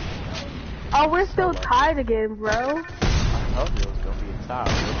first. Oh, we're still tied again, bro. I told you it was gonna be a tie.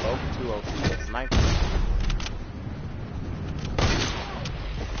 We're both 2-0 at sniper.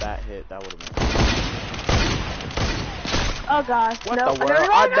 If that hit, that would have been. Oh gosh. What no, the world?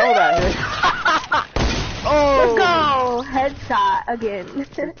 I know that hit. Oh! Let's go! Headshot again.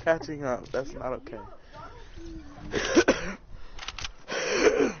 You're catching up. That's not okay.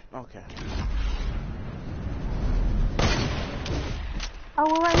 Okay. Oh,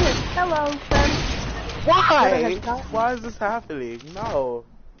 we're right here. Hello, friend. Why? Why is this happening? No.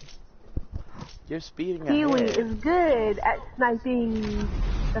 You're speeding ahead. Kiwi is good at sniping.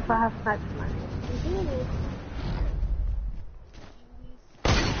 That's why I have sniper.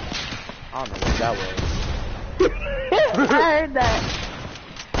 I don't know what that was. I heard that.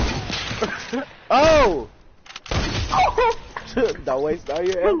 Oh! Don't waste all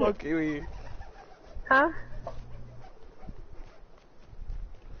your ammo, Kiwi. Huh?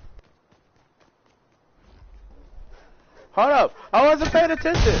 Hold up! I wasn't paying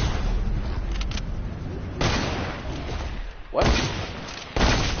attention! What?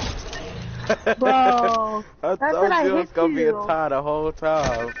 Bro, I that's told what I you it was hit gonna be a you. tie the whole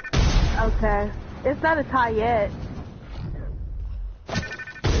time. Okay. It's not a tie yet.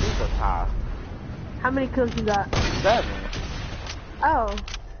 It is a tie. How many kills you got? 7. Oh.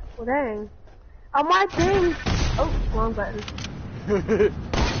 Well, dang. On my thing. Oh, wrong button.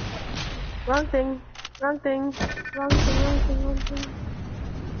 Wrong thing. Wrong thing. Wrong thing, wrong thing, wrong thing.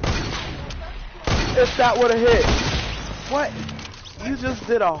 If that would've hit. What? You just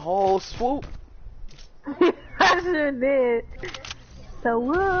did a whole swoop? I sure did. So,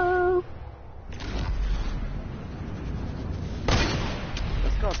 woo.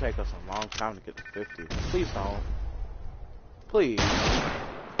 It's gonna take us a long time to get to 50. Please don't. Please.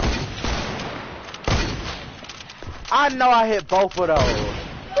 I know I hit both of those.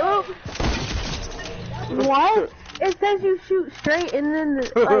 Oops. What? It says you shoot straight and then,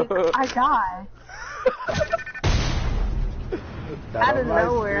 like, I die. Out of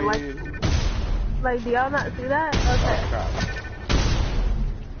nowhere, like, do y'all not see that? Okay. Oh,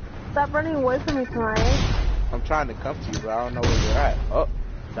 Stop running away from me, Tamaya. I'm trying to come to you, but I don't know where you're at. Oh,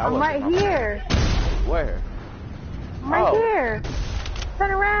 that I'm right here. Where? I'm right here.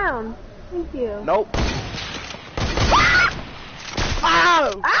 Turn around. Thank you. Nope. Ah!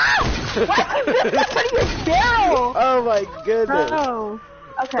 Ah! What are you doing? Oh my goodness. Oh.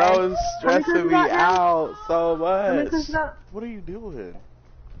 Okay. That was stressing me out so much. How many kills you got? What are you doing?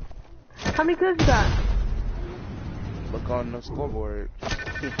 How many kills you got? Look on the scoreboard.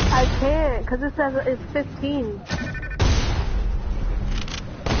 I can't, because it says it's 15.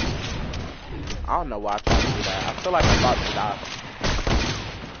 I don't know why I tried to do that. I feel like I'm about to die.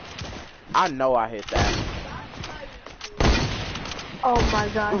 I know I hit that. Oh my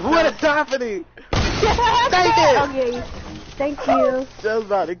gosh. What is happening? Thank it! Okay. Thank you. Just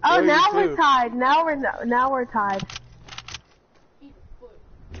about to kill Oh, now you we're too. tied. Now we're tied.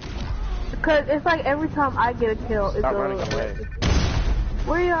 Because it's like every time I get a kill, it's Stop running away.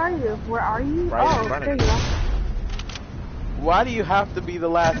 Where are you? Where are you? Right, oh, running. there you are. Why do you have to be the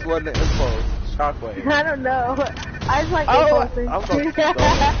last one to impulse? Shockwave. I don't know. I just like impulsing. I'm gonna keep going.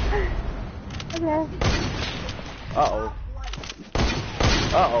 Okay. Uh-oh.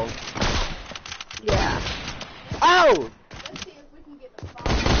 Uh-oh. Yeah. Oh!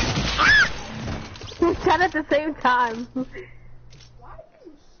 We shot at the same time.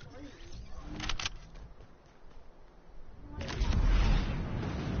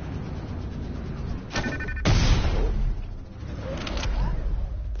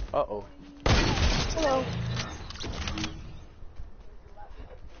 Uh-oh. Hello.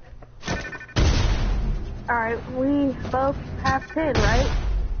 Alright, we both have 10, right?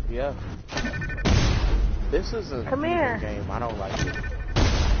 Yeah. This is a Come here. game. I don't like it.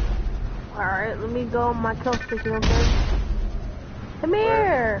 Alright, let me go on my kill streak real good. Come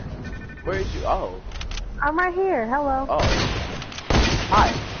here! Where did you? Oh. I'm right here. Hello. Oh. Hi.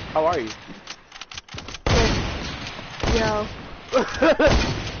 How are you? Yo.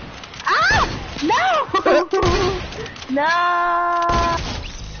 Ah! No! No!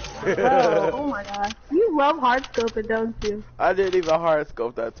 Oh my god. You love hardscoping, don't you? I didn't even hard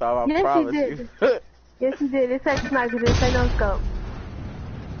scope that time. I Yes, promise you you. did. Yes, you did. It said sniper. It didn't say no scope.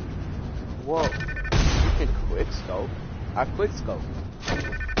 Whoa. You can quick scope. I quick scope.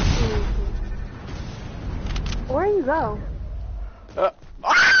 Where you go? Oh,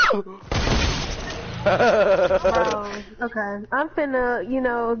 okay. I'm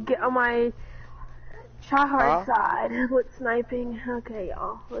finna, get on my try hard side with sniping. Okay,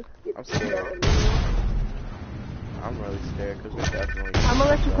 y'all. Let's get I'm this scared. going. I'm really scared because we're definitely. I'm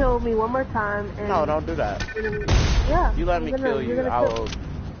gonna let you kill me one more time. And No, don't do that. Yeah. You let me kill you, I will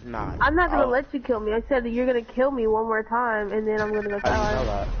not. I'm not gonna let you kill me. I said that you're gonna kill me one more time, and then I'm gonna go How do you know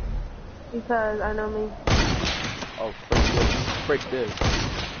that? because I know me. Oh, frick this.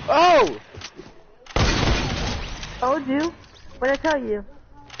 Oh! Told you. What'd I tell you?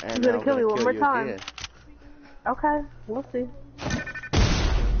 And You're gonna kill me one more you time. again. Okay, we'll see.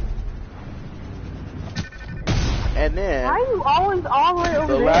 And then why are you always all the way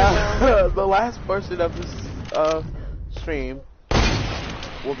over there? The last portion of this stream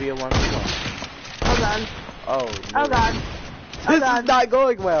will be a 1v1. Oh god. Oh. No. Oh god. This is not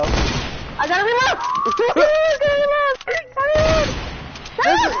going well. I gotta reload.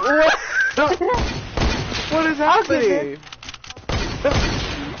 What is happening?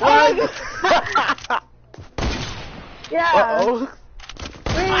 Yeah. Uh-oh.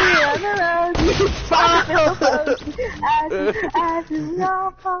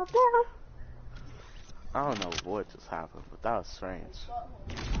 I don't know what just happened, but that was strange.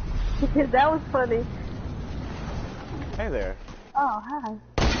 That was funny. Hey there. Oh, hi.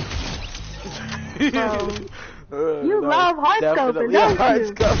 You love hardscoping, don't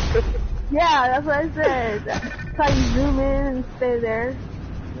you? Yeah, that's what I said. That's how you zoom in and stay there.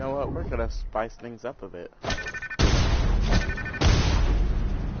 You know what? We're gonna spice things up a bit.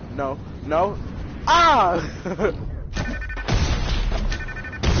 No, no. Ah!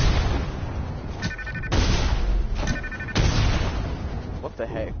 What the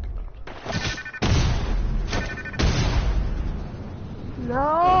heck?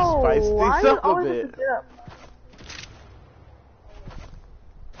 No! Spice things Why up you a bit.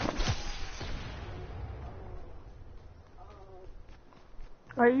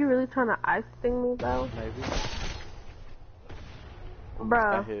 Are you really trying to ice sting me though? Maybe.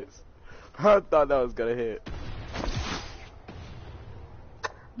 Bruh. That hits. I thought that was gonna hit.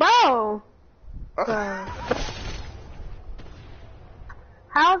 Bro!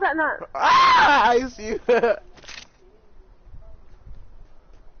 How is that not? Ah! I see that.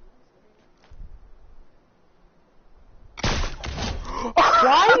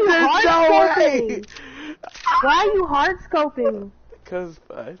 Why are you hard scoping? Why are you hard scoping? Because it's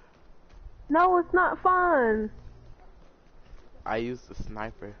fun. No, it's not fun. I used the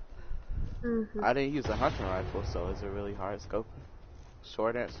sniper. Mm-hmm. I didn't use a hunting rifle, so is it really hard scoping?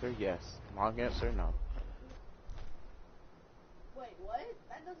 Short answer, yes. Long answer, no. Wait, what?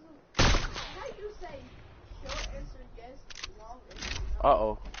 That doesn't. How you say short answer yes, long answer no?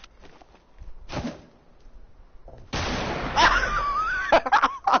 Uh-oh.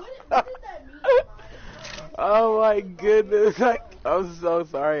 What did that mean, Maya? Oh my goodness. I'm so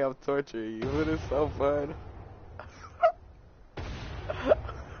sorry I'm torturing you, but it's so fun.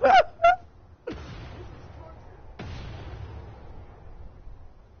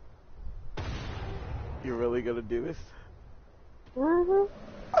 You're really gonna do this? Mm-hmm.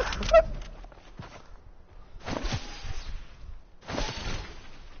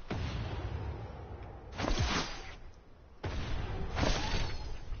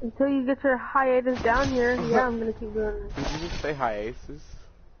 Until you get your hiatus down here, yeah, I'm gonna keep doing this. Did you just say hiatus?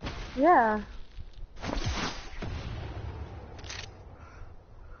 Yeah.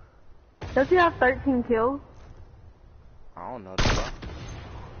 Does he have 13 kills? I don't know.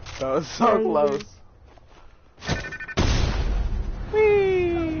 That was so Yeah, close.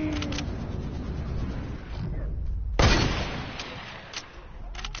 Whee!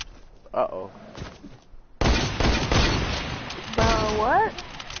 Uh-oh. What?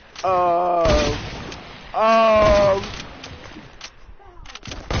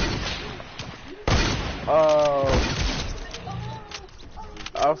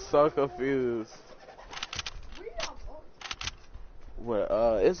 I'm so confused. What,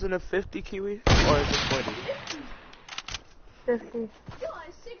 isn't it 50 Kiwi? Or is it 40? 50.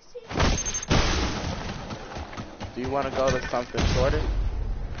 Do you want to go to something shorter?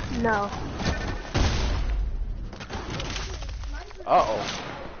 No. Uh-oh.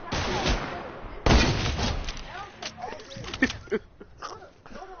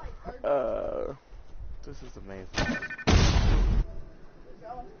 This is amazing.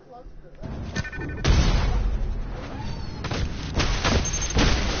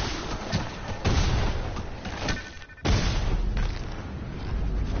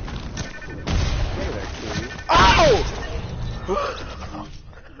 Ow!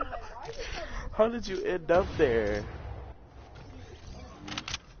 How did you end up there?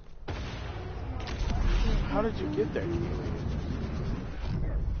 How did you get there, Kiwi?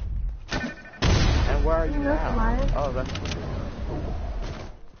 And where are you now? Oh, that's...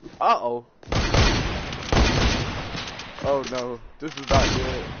 Uh-oh. Oh no, this is not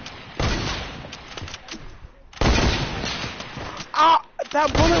good. Ah!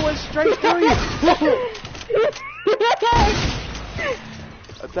 That bullet went straight through you!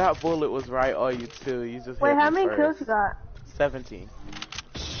 That bullet was right on you too. You just Wait, hit how me many first. kills you got? 17.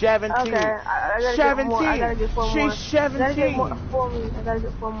 17. Okay, I gotta 17. Get more. I gotta get 4 more. She's 17. I gotta get more for me. I gotta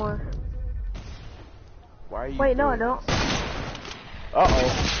get 4 more. Why are you Wait, no, I doing don't. this? Uh-oh.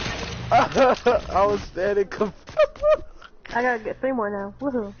 I was standing confused. I gotta get 3 more now.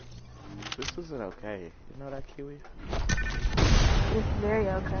 Woohoo. This isn't okay. You know that, Kiwi? It's very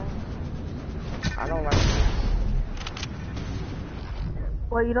okay. I don't like this.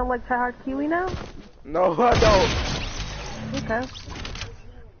 Well, you don't like Try Hard Kiwi now? No, I don't. Okay.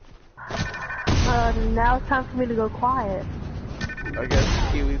 Now it's time for me to go quiet. I guess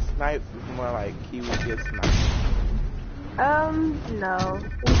Kiwi Snipes is more like Kiwi gets sniped. No.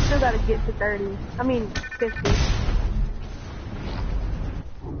 We still gotta get to 30. I mean, 50.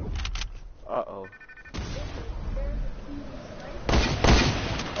 Uh-oh.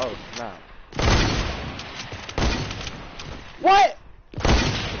 Oh, snap. What?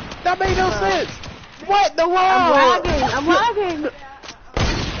 That made no sense! What the world? I'm lagging!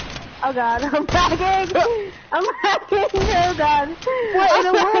 Oh god, I'm lagging! I'm lagging! Oh god! What in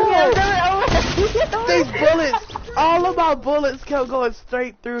the world? These bullets, all of my bullets kept going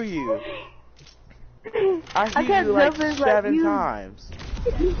straight through you. I hit you like 7 times.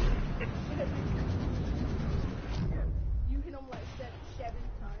 You hit him like 7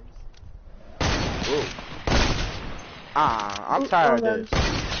 times. Ooh. I'm tired of this.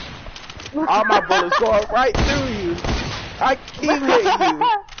 All my bullets going right through you. I keep hitting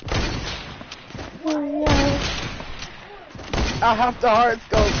you. I have to hard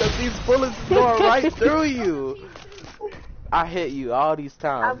scope because these bullets is going right through you. I hit you all these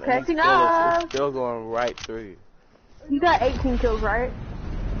times. I'm catching and these bullets up. is still going right through you. You got 18 kills, right?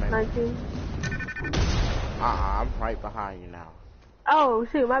 Maybe. 19. I'm right behind you now. Oh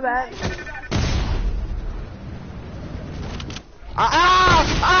shoot, my bad.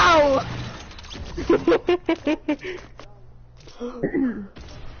 Ow!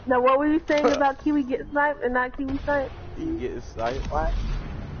 Now, what were you saying about Kiwi get sniped and not Kiwi sniped? You get sniped? What?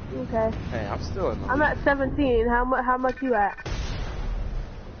 Okay. Hey, I'm still in the I'm lead. at 17. How much you at?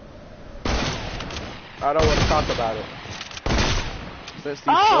 I don't want to talk about it. Since these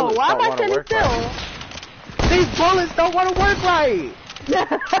Oh, bullets why am don't I wanna sitting work still? right. These bullets don't want to work right.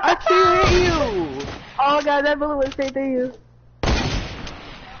 I can't hit you. Oh god, that bullet went straight through you.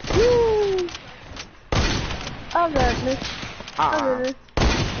 Woo. Oh goodness. Oh goodness.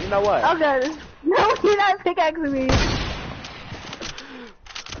 You know what? Oh goodness. No, you're not pickaxing me.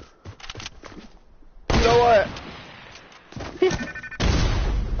 You know what?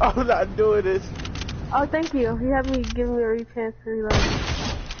 I'm not doing this. Oh, thank you. You have me giving me a chance to reload.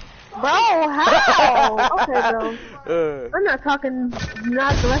 Bro, how? Okay, bro. I'm not talking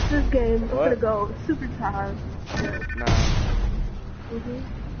not the rest of this game. I'm gonna go super tired. Nah,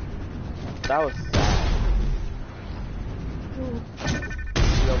 that was sad.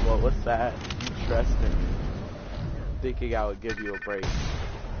 You know what was sad? You trusted me, thinking I would give you a break.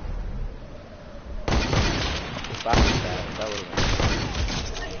 If I did that would have been.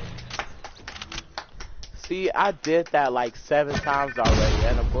 See, I did that like 7 times already,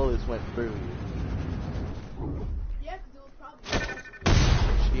 and the bullets went through you. Yeah, 'cause it was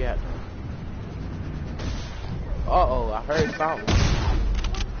probably. She had. Uh-oh, I heard something.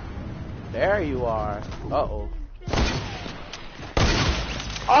 There you are. Uh-oh.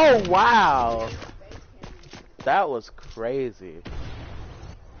 Oh, wow. That was crazy.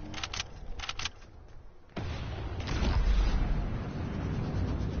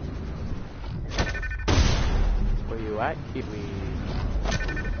 Where you at, Kiwi?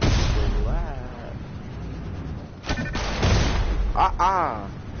 Where you at?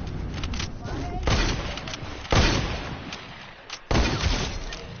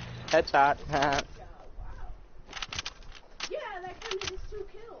 Headshot. Yeah, that kind of is 2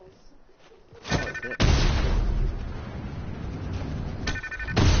 kills.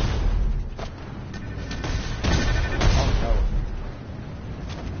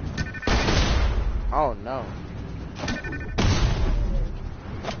 Oh no.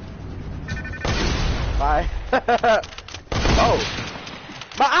 Bye. Oh.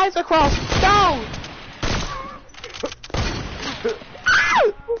 My eyes are crossed. No!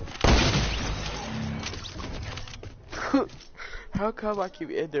 How come I keep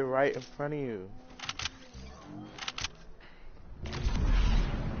ending right in front of you?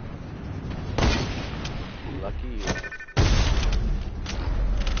 Lucky you.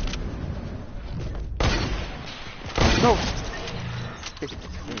 No!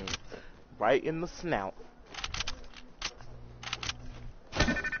 Right in the snout.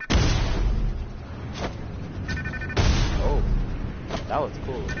 Oh, that was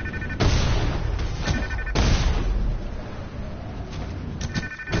cool.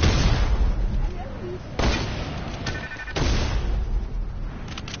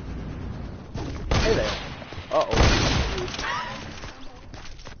 Hey there. Uh-oh.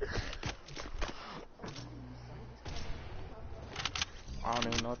 I don't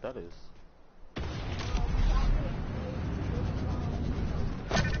even know what that is.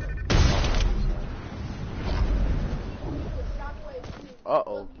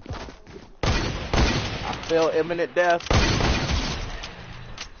 Uh-oh. I feel imminent death.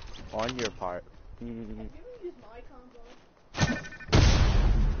 On your part.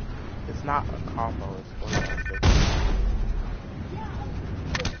 It's not a combo, it's for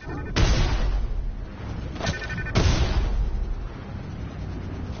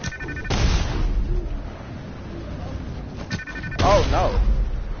Oh no.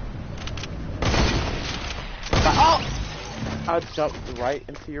 Oh! I jumped right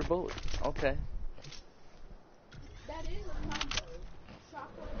into your bullet. Okay. That is a combo.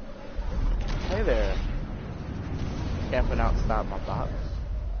 Hey there. Camping outside my box.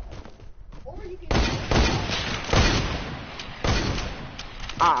 Or you can.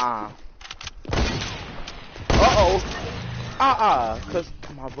 Uh-oh. Cause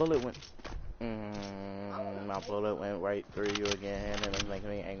my bullet went. My bullet went right through you again, and it's making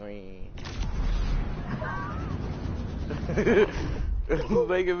me angry. It's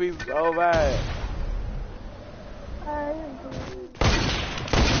making me so mad.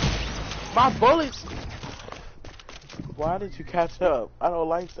 My bullets. Why did you catch up? I don't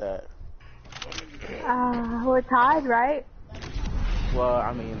like that. We're tied, right? Well,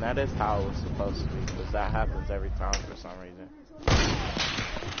 I mean, that is how it was supposed to be, because that happens every time for some reason.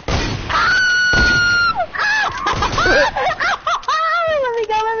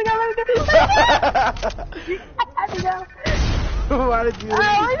 Let me go. Why did you leave?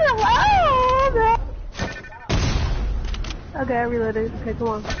 Okay, I reloaded. Okay, come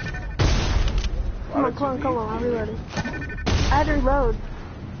on. Come on, I reloaded. I had to reload.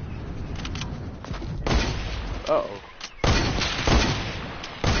 Uh-oh.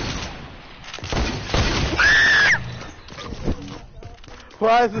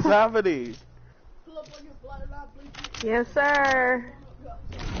 Why is this happening? Yes, sir.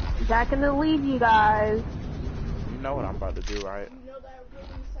 Back in the lead, you guys. You know what I'm about to do, right?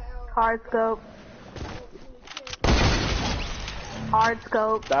 Hard scope. Hard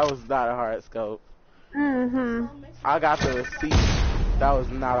scope. That was not a hard scope. I got the receipt. That was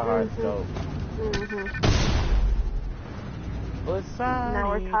not a hard scope. It's sunny Now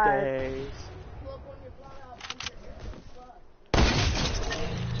we're tired. days.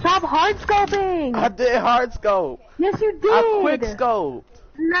 Stop hard scoping! I did hard scope. Yes, you did. I quick scoped.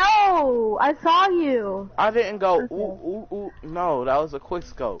 No, I saw you. I didn't go ooh. No, that was a quick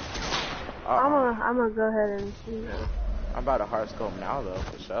scope. I'm gonna go ahead and see that. I'm about to hard scope now though,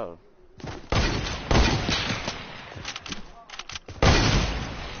 for sure.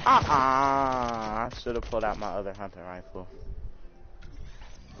 I should have pulled out my other hunting rifle.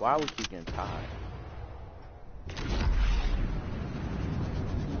 Why we keep getting tied?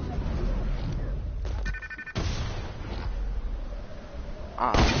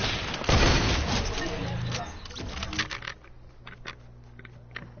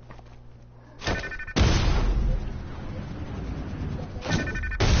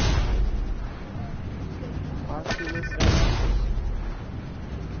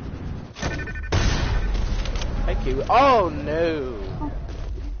 Hey, Kiwi. Oh no!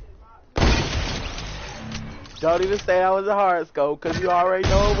 Don't even say that was a hard scope, cause you already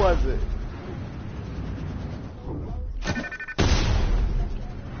know it wasn't.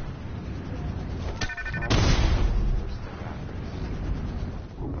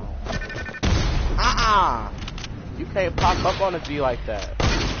 You can't pop up on a G like that.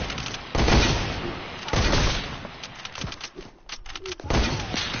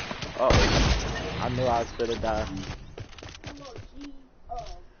 Uh-oh. I knew I was gonna die.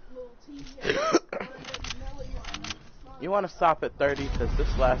 You want to stop at 30? Because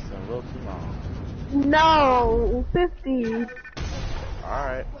this lasting a little too long. No, 50.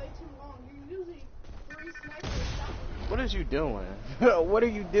 Alright. What is you doing? What are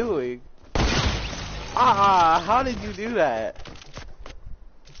you doing? How did you do that?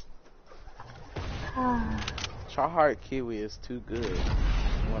 Try hard Kiwi is too good.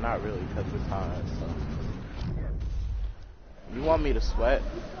 Well, not really, because it's hard, so. You want me to sweat?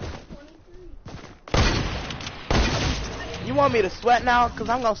 You want me to sweat now? Because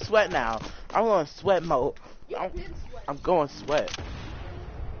I'm going to sweat now. I'm going sweat mode. I'm going sweat.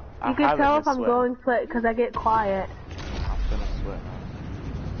 You can tell if I'm going sweat because I get quiet. I'm gonna sweat now.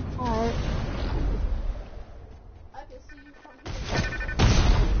 Alright. I can see you from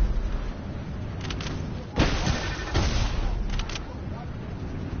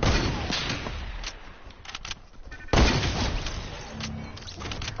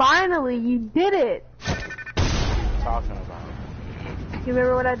Finally, you did it! What are you talking about? You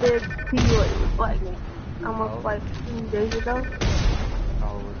remember what I did to you like almost like 2 days ago?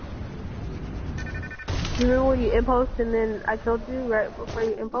 No. You remember when you impost and then I killed you right before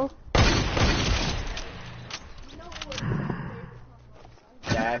you impost?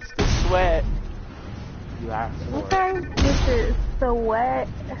 That's the sweat. You asked for Okay, it. this is sweat.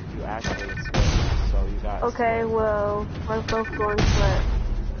 You asked for the sweat, so you got Okay, sweat. well, we're both going sweat.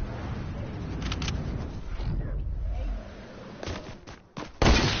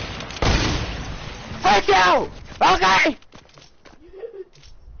 Fuck you! Okay!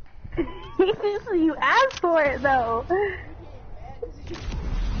 You asked for it though.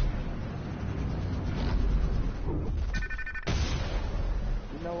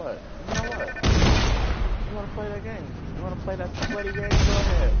 You know what? You wanna play that game? You wanna play that sweaty game? Go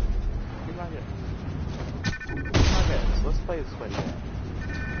ahead. Be my guest. Let's play the sweaty game.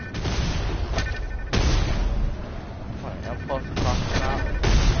 What? Impulse across the map.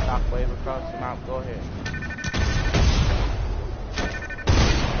 Shockwave across the map. Go ahead.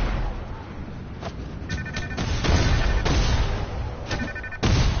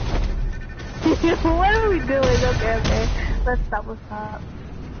 What are we doing? Okay. Let's stop.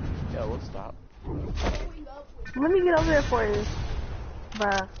 Yeah, we'll stop. Let me get over there for you.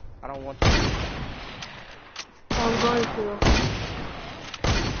 Bruh. I don't want to. I'm going to.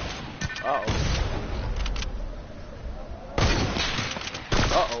 Uh-oh.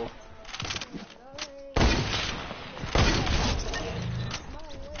 Uh-oh.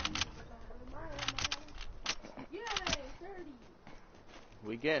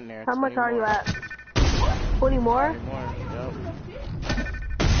 We getting there. How much are you more. at? 20 more? 20 more, yep.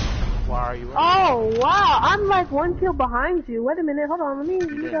 Why are you in? Oh, wow. I'm like 1 kill behind you. Wait a minute. Hold on. Let me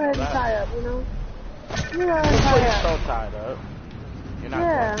didn't go ahead know and that. tie up, you know? You go ahead and You're tie up. so tied up. You're not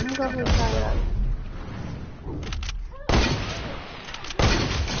Yeah, going I'm to going to something tie else. up.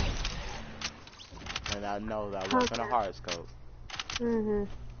 And I know that wasn't a Okay. hard scope. Mm-hmm.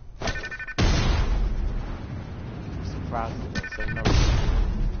 I'm surprised you didn't say no.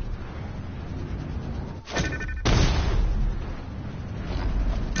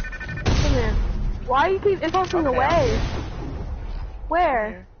 Come here. Why you keep imposing Okay, away? I'm Where?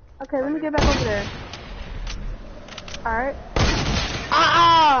 here. Okay, let me get back over there. Alright.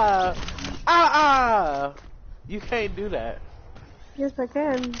 You can't do that. Yes, I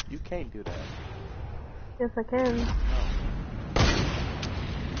can. You can't do that. Yes, I can. No.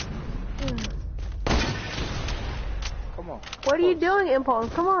 Hmm. Come on. What are you doing, Impulse?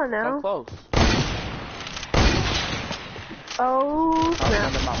 Come on Come now. close. Oh, I'm snap.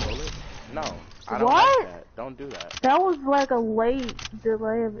 under my bullet. No. I don't What? like that. Don't do that. That was like a late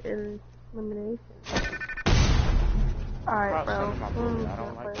delay of elimination. Alright, Stop bro. sending my bullet. I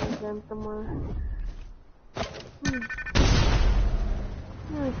don't like play that. again somewhere.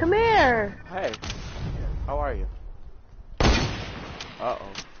 Come here! Hey. How are you?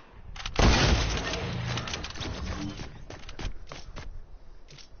 Uh-oh.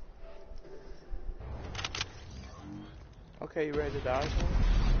 Okay, you ready to die?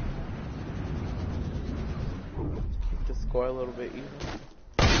 Just score a little bit even.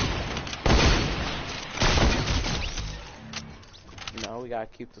 You know, we gotta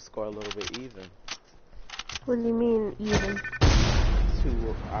keep the score a little bit even. What do you mean, even?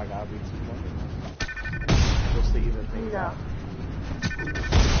 I gotta be 200. Just to even things No. out.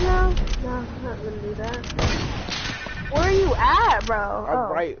 No, I'm not gonna do that. Where are you at, bro?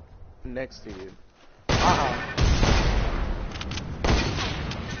 I'm right next to you.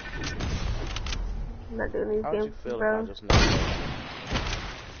 I'm not doing these How would you games, feel bro. if I just knocked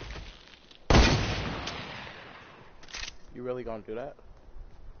you? You really gonna do that?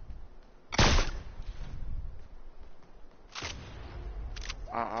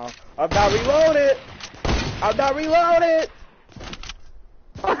 I'm not reloaded! I'm not reloaded!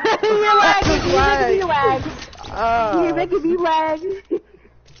 You're lagging. You're making me lag. You're making me lag.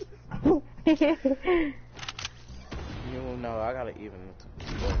 You know, I gotta even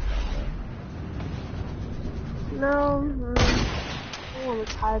score. No. I want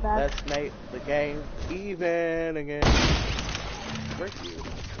to tie that. Let's make the game even again. Frick you.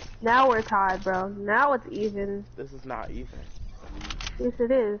 Now we're tied, bro. Now it's even. This is not even. Yes,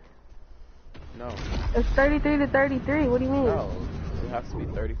 it is. No. It's 33 to 33. What do you mean? No. It has to be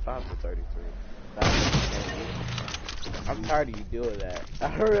 35 to 33. That's what you can't do. I'm tired of you doing that.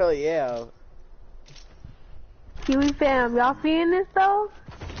 I really am. Kiwi fam, y'all seeing this though?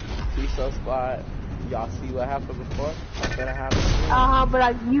 Tiso squad. Y'all see what happened before? What's gonna happen?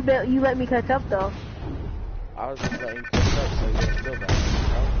 But you let me catch up though. I was just letting you catch up so you didn't feel bad.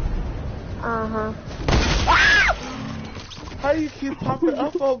 How do you keep popping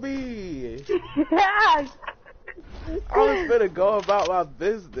up on me? Yeah. I was finna go about my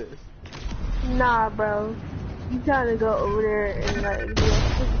business. Nah, bro. You trying to go over there and like do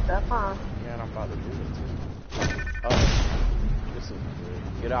stupid stuff, huh? Yeah, and I'm about to do it too. Oh, this is good.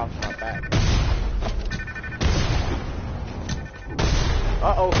 Get off my back.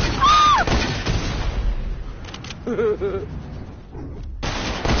 Uh-oh.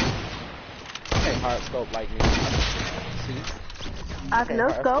 Hey, hard scope like me. See? I can no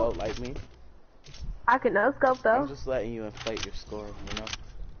hard scope. like me. I can no scope though. I'm just letting you inflate your score, you know?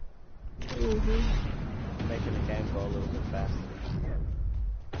 Mhm. Making the game go a little bit faster.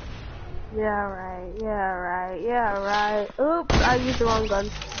 Yeah, right. Yeah, right. Yeah, right. Oops, I used the wrong gun.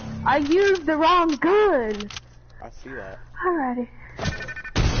 I used the wrong gun. I see that. Alrighty.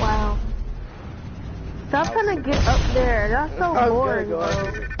 Wow. Stop trying to get up there. That's so boring, go bro.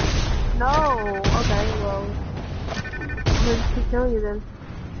 up here. No. Okay, well. I'm gonna just keep killing you then.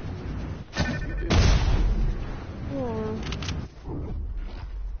 Yeah.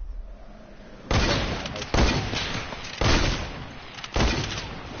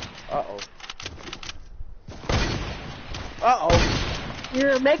 Uh-oh. Uh-oh.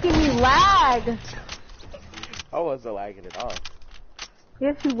 You're making me lag. I wasn't lagging at all.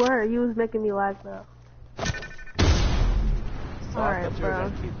 Yes, you were. You was making me lag though. So I Alright, thought you were bro.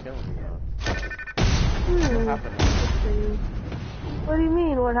 gonna keep killing me, though. Hmm. What happened? Let's see. What do you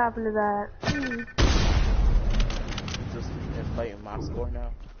mean? What happened to that? Just inflating my score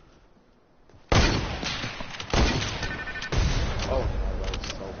now? Oh, no, that was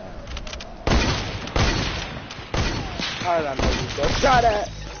so bad. How did I know you was gonna try that?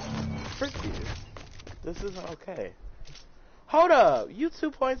 Frick you. This isn't okay. Hold up! You 2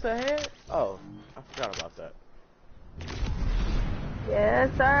 points ahead? Oh, I forgot about that.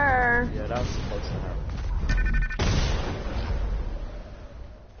 Yes, sir. Yeah, that was supposed to happen.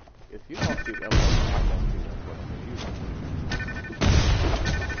 If you don't keep inputting, I'm gonna keep inputting for you.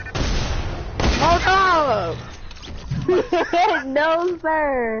 Hold up! No,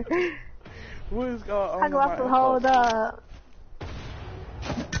 sir. What is going on? I got to hold up.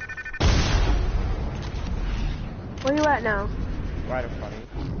 Where you at now? Right in front of you.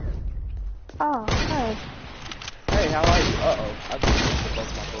 Oh, okay. Hey, how are you? Uh-oh. I just missed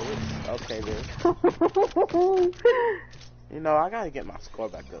both my bullets. Okay, then. You know, I gotta get my score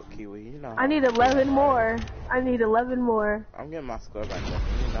back up, Kiwi. You know. I need 11 more. I need 11 more. I'm getting my score back up,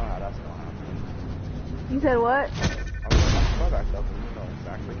 and you know how that's gonna happen. You said what? I'm getting my score back up, and you know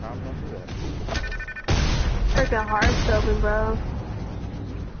exactly how I'm gonna do that. Freaking hard scoping, bro.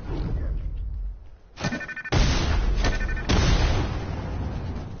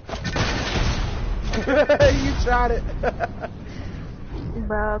 You tried it.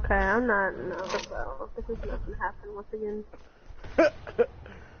 Bro, okay, I'm not, no, bro. This is not gonna happen once again.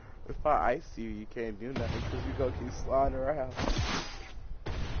 If I ice you, you can't do nothing because you gonna keep sliding around.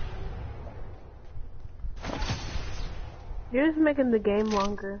 You're just making the game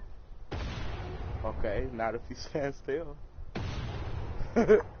longer. Okay, not if you stand still.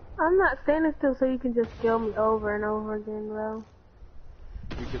 I'm not standing still so you can just kill me over and over again, bro.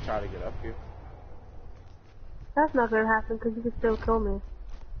 You could try to get up here. That's not gonna happen because you can still kill me.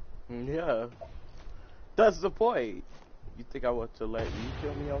 Yeah. That's the point. You think I want to let you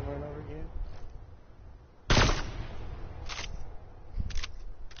kill me over and over again?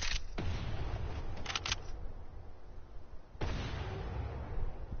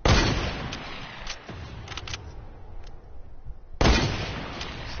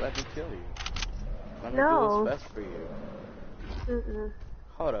 Just let me kill you. Let me do what's best for you. Mm-mm.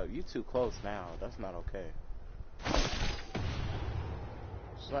 Hold up, you too close now. That's not okay.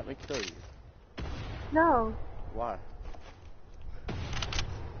 Just let me kill you. No. Why?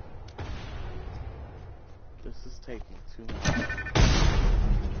 This is taking too much.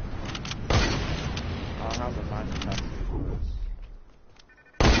 I don't have the mind capacity to do this.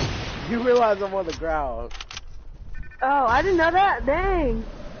 You realize I'm on the ground. Oh, I didn't know that. Dang.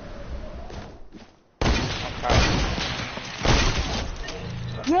 I'm tired.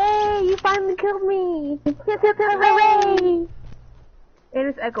 Yay! You finally killed me. Hooray! It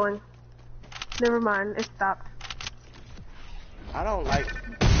is echoing. Never mind. It stopped. I don't like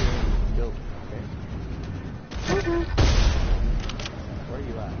being killed, okay? Where are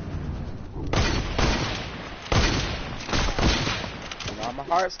you at? You know, I'm a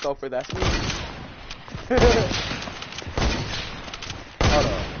hard scoper, that's me. Hold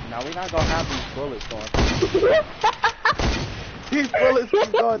on. Now we're not gonna have these bullets going through. These bullets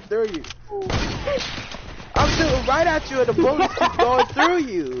keep going through you. I'm shooting right at you and the bullets keep going through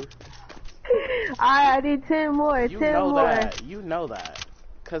you. I need 10 more. You 10 know more. that. You know that.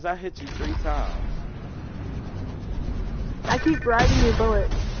 Cause I hit you 3 times. I keep riding your bullet.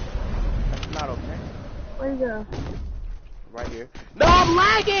 That's not okay. Where you go? Right here. No, I'm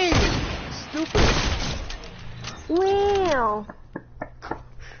lagging! Stupid. Wow.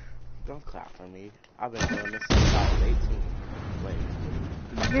 Don't clap for me. I've been doing this since I was 18. Wait.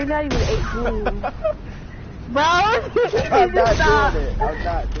 You're not even 18. Bro, I'm not doing it. I'm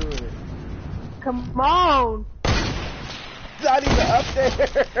not doing it. Come on. It's not even up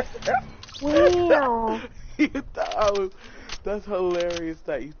there. Wow. You thought I was... That's hilarious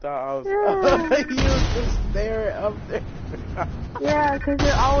that you thought I was... You was just staring up there. Yeah, because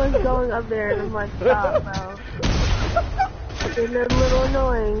you're always going up there, and I'm like, stop, bro. Getting a little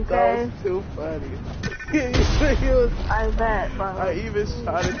annoying, okay? That was too funny. He was, I bet, bro. I even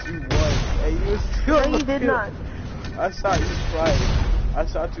shot at you once, and you was still No, you did not. I shot you twice. I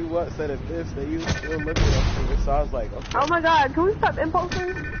shot you once and it missed, and you was still looking at me, so I was like, okay. Oh my god, can we stop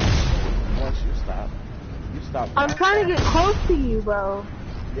impulsing? Once you stop. You stop. I'm trying to get close to you, bro.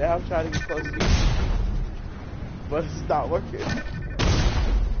 Yeah, I'm trying to get close to you. But it's not working.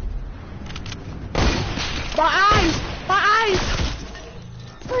 My eyes! My eyes!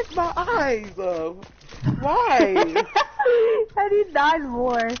 Take my eyes up. Why? I need 9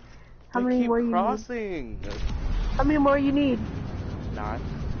 more. How They many keep more you crossing. need? How many more you need? 9.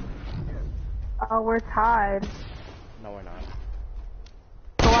 Oh, we're tied. No, we're not.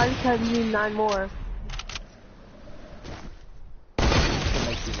 So why you said you need 9 more? It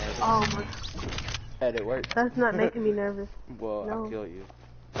makes you nervous. Oh my. And it worked. That's not making me nervous. Well, No. I'll kill you.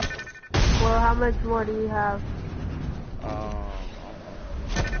 Well, how much more do you have? Um,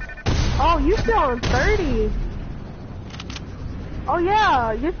 Oh, you're still on 30. Oh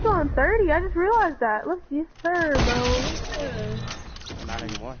yeah, you're still on 30. I just realized that. Look, yes sir, bro. Yes, sir. not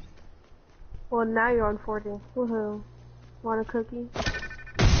anymore. Well, now you're on 40. Woohoo. Want a cookie?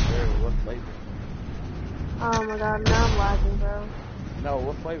 Sure, what flavor? Oh my god, now I'm lagging, bro. No,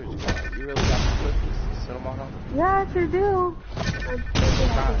 what flavor you got? You really got the cookies? Cinnamon on? Yeah, I sure do. I sure do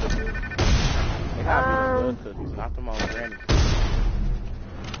have a cookie. They got me the good cookies, not the most granny.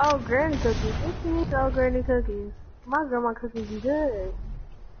 Oh, granny cookies. What you need all granny cookies? My grandma cookies be good.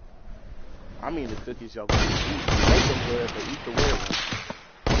 I mean the cookies y'all gonna eat. You make them good, but eat the weird ones.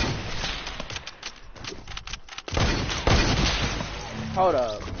 Hold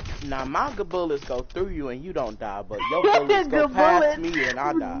up. Now my good bullets go through you and you don't die, but your bullets go Good past bullets. me and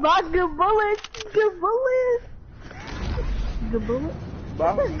I die. My good bullets. Good bullets. Good bullets.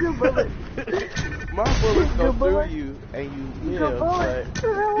 My, Good bullets. my bullets go Good through bullets. you and you Good live, bullets. but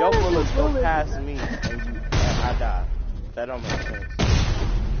your bullets Good go bullets. past me and I die. That don't make sense.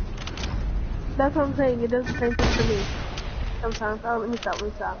 That's what I'm saying. It does the same thing to me. Sometimes. Oh, let me stop.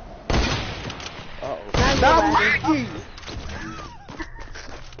 Uh-oh. Now you're Not lagging. lagging!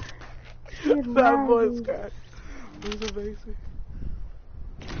 You're That voice lagging. crack was amazing.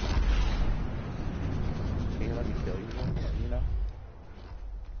 Can you let me kill you once, you know?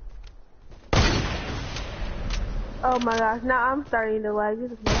 Oh my gosh. Now I'm starting to lag.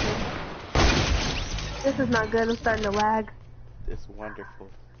 This is not good. This is not good. I'm starting to lag. It's wonderful.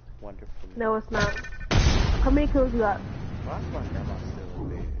 Wonderful. No, it's not. How many kills you got? Why is my grandma still in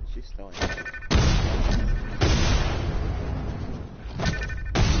bed? She's still in bed.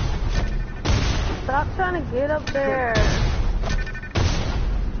 Stop trying to get up there.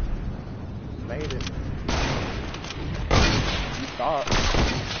 Made it. You thought.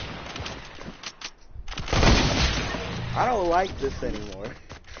 I don't like this anymore.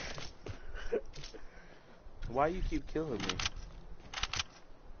 Why you keep killing me?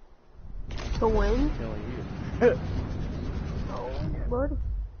 To win? Killing you. Oh, Lord.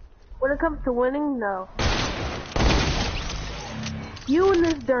 When it comes to winning, no. You and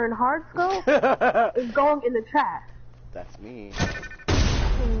this darn hard skull is going in the trash. That's me.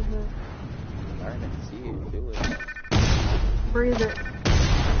 Mhm. Learn it, see it, do it. Breathe it.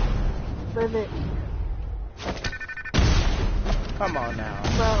 Live it. Come on now.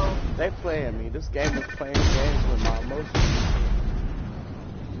 Bro. They playing me. This game is playing games with my emotions.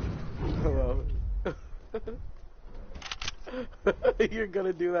 Hello. You're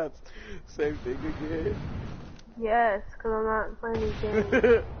gonna do that same thing again. Yes, because I'm not playing these games.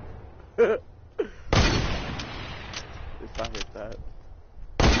 If I hit that.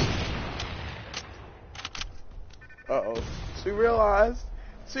 Uh-oh. She realized.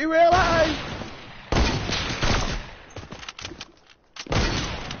 She realized!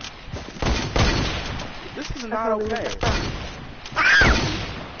 This is not okay.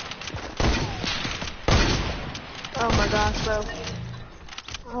 Oh my gosh,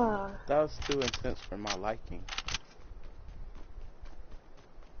 bro. That was too intense for my liking.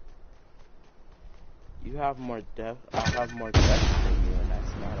 You have more depth. I have more depth than you, and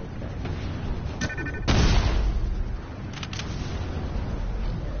that's not okay.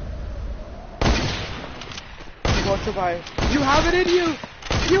 You want somebody? You have it in you.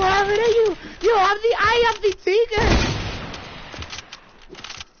 You have it in you. You have the eye of the tiger.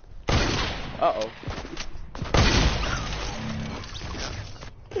 Uh-oh.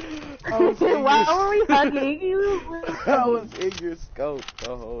 Why were we hugging you? I was in your scope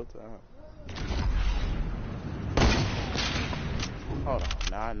the whole time. Hold on,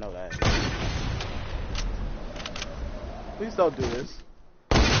 now I know that. Please don't do this.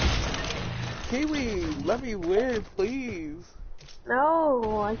 Kiwi, let me win, please.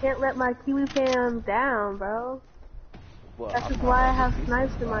 No, I can't let my Kiwi fam down, bro. Well, That's just why I have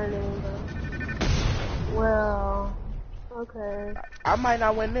snipes in my name, bro. Well, okay. I might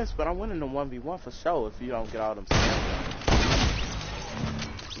not win this, but I'm winning the 1v1 for sure if you don't get all them snaps.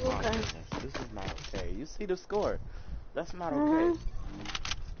 Okay. This is not okay. You see the score. That's not okay.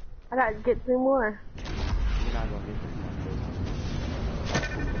 I gotta get 3 more. You're not gonna get 3 more.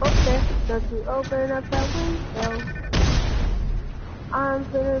 Okay, don't you open up that window. I'm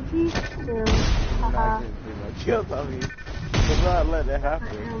gonna beat you. Haha. Not getting 3 more kills on me. But not let that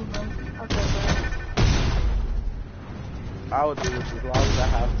happen. Okay, I will do this as long as I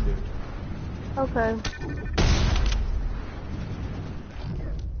have to. Okay.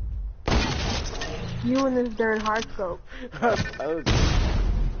 You and this darn hard scope. I told you.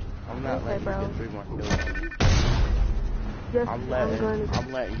 I'm not Okay, letting bro. you get 3 more kills on me. Yes, I'm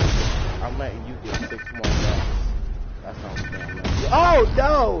letting you get 6 more deaths. That's not fair. Oh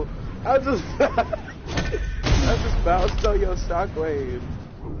no! I just bounced on your shockwave.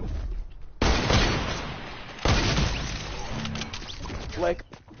 Like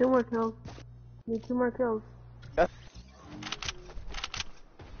 2 more kills. Need 2 more kills.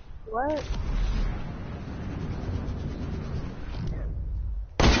 What?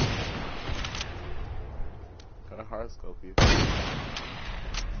 gonna hard scope you.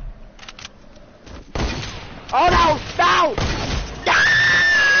 Oh no! No! No!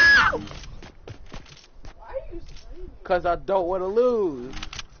 Why are you screaming? Cause I don't want to lose.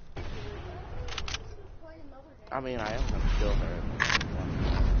 Play another game. I mean, I am gonna kill her.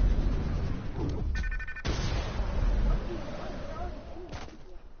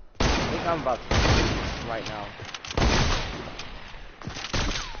 I think I'm about to right now.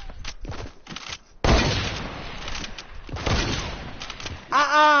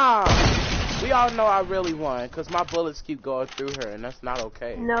 We all know I really won, cause my bullets keep going through her, and that's not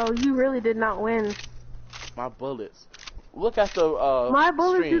okay. No, you really did not win. My bullets. Look at the My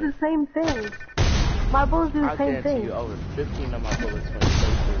bullets stream. do the same thing. My bullets do the I same guarantee thing. you over 15 of my bullets went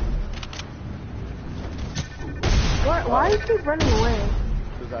straight through. Why do you keep running away?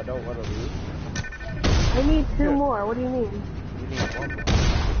 Cause I don't want to lose. I need 2 Here. more. What do you mean? You need 1 more.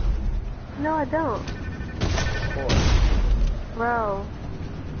 No, I don't. 4. Bro.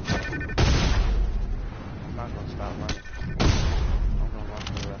 I'm not gonna stop running. I'm gonna run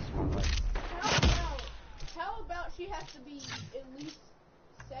for the rest of my life. How about she has to be at least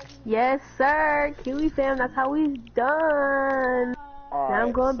 7? Yes, sir. Kiwi fam, that's how we done. Now I'm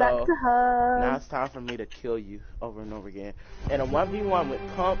Alright, going back so to hug. now it's time for me to kill you over and over again. In a 1v1 with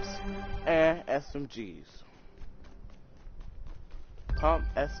pumps and SMGs. Pump,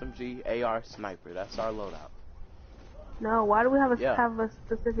 SMG, AR, sniper. That's our loadout. No, why do we have a Yeah.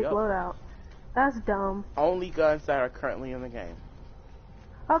 specific Yep. loadout? That's dumb. Only guns that are currently in the game.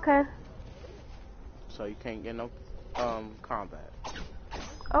 Okay. So you can't get no combat.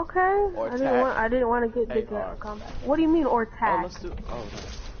 Okay. Or I didn't want to get AR. combat. What do you mean or Oh, tack? let's do. Oh, no.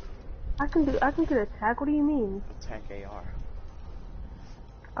 I can get attack. What do you mean? Attack AR.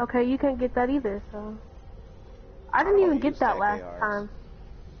 Okay, you can't get that either, so. I didn't don't even use get that tack last ARs. time.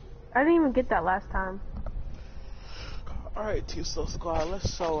 I didn't even get that last time. Alright, Tuso Squad,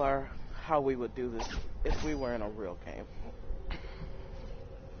 let's show her how we would do this if we were in a real game.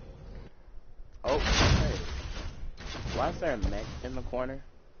 Oh, hey. Why is there a mech in the corner?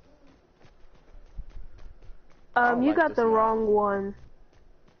 don't You like got this the map. wrong one.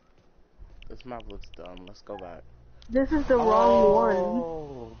 This map looks dumb. Let's go back. This is the wrong one.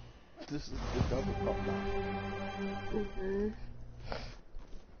 Oh, this is the double Pokemon.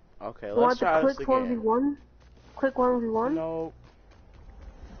 Okay, You let's want try the this click again. 1v1? Click 1v1? No.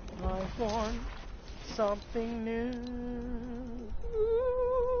 I want something new.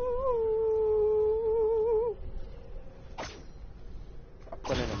 I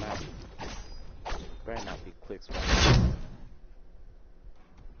put in a map. Better not be clicks.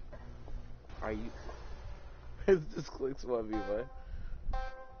 Are you? It just clicks 1v1.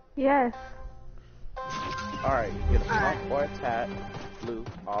 Yes. Alright, you get a pump or attack. Blue,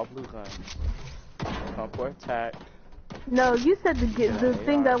 all blue guns. Pump or attack. No, you said the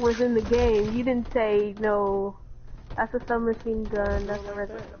thing that was in the game. You didn't say no. That's a submachine gun. That's a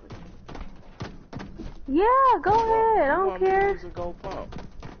regular. Yeah, go ahead. I don't care. Use a gold pump.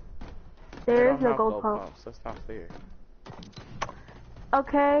 There is no gold pump. Pumps. That's not fair.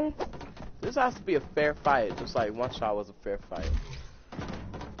 Okay. This has to be a fair fight, just like one shot was a fair fight.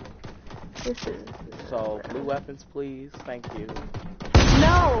 This is. So, blue weapons, please. Thank you.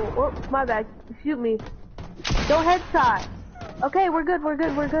 No! Oh, my bad. Shoot me. Don't headshot. Okay, we're good. We're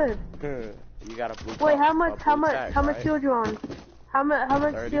good. We're good. You got a blue. Wait, how pump, much? How much? tag, How much right? shield you on? How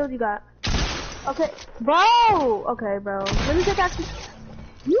much 30. shield you got? Okay, bro. Okay, bro. Let me get that.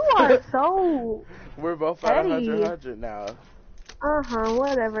 You are so. We're both at petty. 100 now.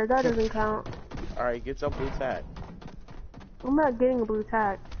 Whatever. That doesn't count. Alright, get your blue tag. I'm not getting a blue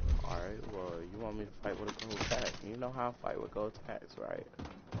tag. Alright, well, you want me to fight with a gold tag. You know how I fight with gold tags, right?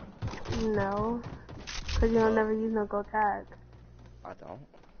 No. Because you don't never use no gold tag. I don't.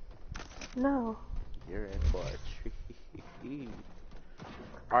 No. You're in for a treat.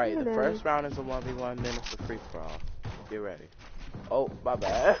 Alright, the first round is a 1v1, then it's a free-for-all. Get ready. Oh, my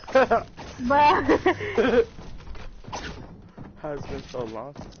bad. Bruh. It's been so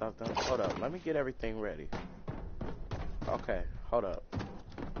long since I've done. Hold up, let me get everything ready. Okay, hold up.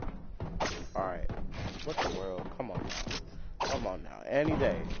 Alright. What the world? Come on now. Come on now. Any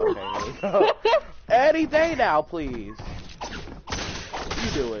day. Okay, here we go. Any day now, please.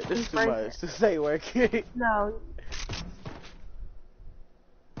 You do it. This is too much. This ain't working. No.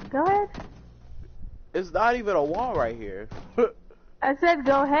 Go ahead. It's not even a wall right here. I said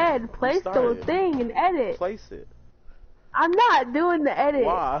go ahead. Place the thing and edit. Place it. I'm not doing the edit.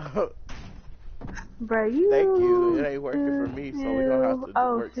 Why? Bruh, you. Thank you. It ain't working for me, so we're gonna have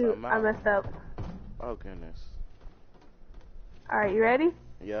to work something out. I messed up. Oh, goodness. Alright, you ready?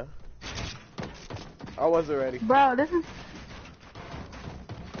 Yeah. I wasn't ready. Bro, this is.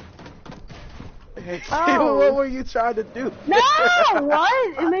 Hey, Oh. what were you trying to do? No!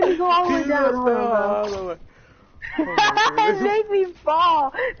 What? It made me go all the way down. Hold on, all the way. bro. It made me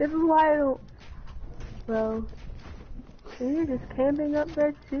fall. This is why I don't. Bro. You're just camping up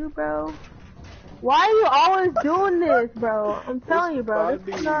there too, bro. Why are you always doing this, bro? I'm telling you, bro.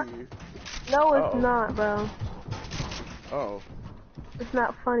 This is not. No, it's not, bro. Oh. It's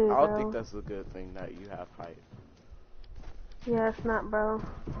not funny, bro. I don't think that's a good thing that you have height. Yeah, it's not, bro.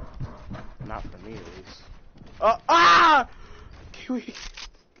 Not for me, at least. Ah!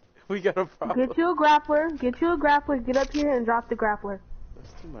 We got a problem. Get you a grappler. Get you a grappler. Get up here and drop the grappler.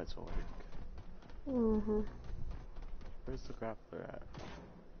 That's too much work. Mhm. Where's the grappler at?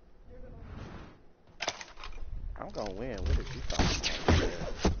 I'm gonna win. What did you thought?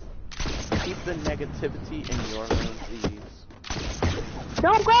 Keep the negativity in your room, please.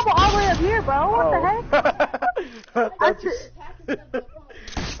 Don't grapple all the way up here, bro. What the heck?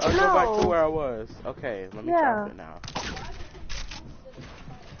 I'll go back to where I was. Okay, let me drop it now.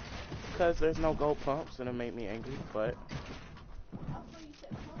 Because there's no gold pumps and it made me angry, but...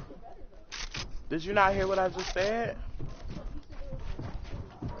 Did you not hear what I just said?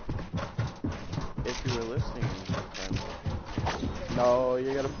 If you were listening, then... No,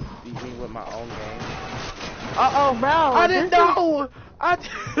 you're gonna beat me with my own game. Uh-oh, bro! I didn't know!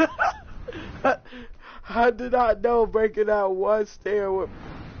 I did not know breaking out one stair with...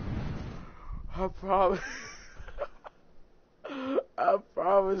 I promise... I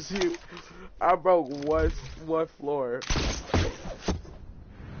promise you, I broke one floor.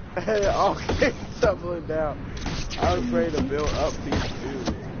 And it all came tumbling down. I was ready to build up these dudes.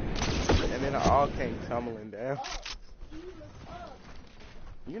 And then it all came tumbling down.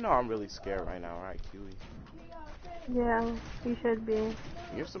 You know I'm really scared right now, right, Kiwi? Yeah, you should be.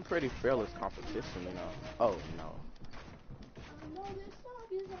 You're some pretty fearless competition, you know. Oh, no.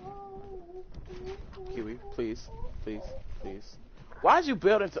 Kiwi, please, please, please. Why'd you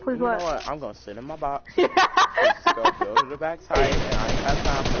build into... You know what? I'm gonna sit in my box. Just go build to the back side, and I ain't have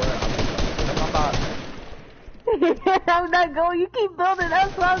time for it. I'm just gonna sit in my box. I'm not going. You keep building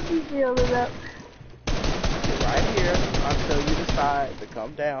up, so I'll keep building up. Right here until you decide to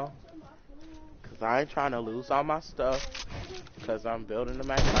come down. Cause I ain't trying to lose all my stuff. Cause I'm building the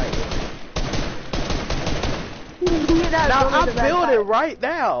max height. Now I'm building right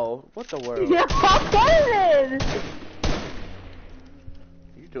now. What the world? Yeah, I'm building.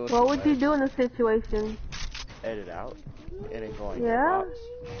 You doing? What would you do in this situation? Edit out and then go in your box.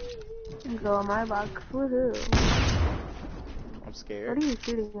 Go in my box. Woohoo. I'm scared. What are you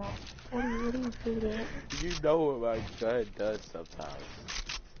shooting at? What are you shooting at? You know what my gun does sometimes.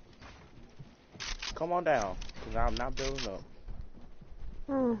 Come on down, cause I'm not building up.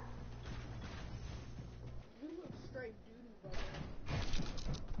 Hmm. You look straight doo-doo, brother.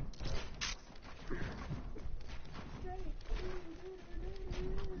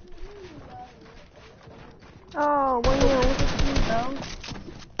 Oh, well, yeah, look at you, bro.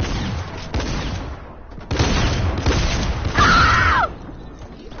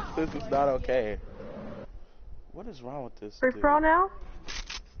 This is not okay. What is wrong with this Free dude? pro now?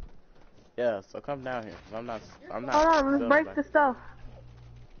 Yeah, so come down here. I'm not. Hold on, let's break the stuff.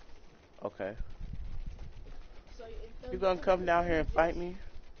 Okay. So if You gonna come down here and fight me?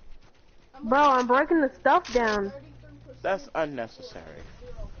 Bro, I'm breaking the stuff down. 33% That's unnecessary.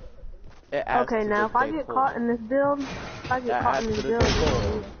 It adds Okay, to now the if I get decor. caught in this build, if I get That caught adds in this to the build,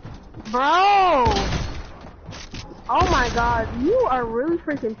 decor. bro! Oh my god, you are really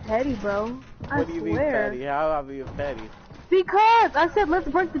freaking petty, bro. I What do you mean swear. petty? How am I being petty? Because I said let's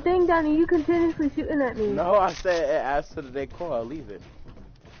break the thing down and you continuously shooting at me. No, I said it adds to the decor. I'll leave it.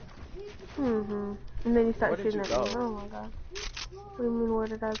 Mm-hmm. And then you start Where did shooting you at me. go? Oh my god. What do you mean, where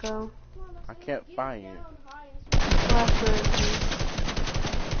did I go? I can't find you. Last room.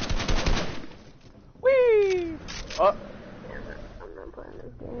 Whee! Oh, I'm not playing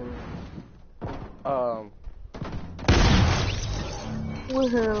this game.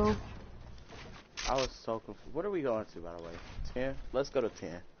 Woohoo. I was so confused. What are we going to, by the way? 10? Let's go to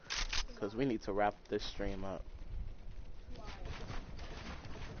 10. Because we need to wrap this stream up.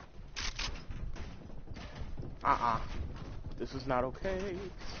 This is not okay. This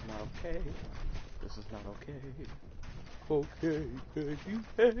is not okay. This is not okay. Okay,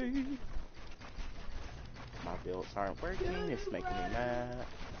 baby. My builds aren't working. It's making me mad.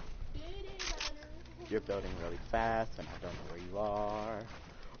 You're building really fast, and I don't know where you are.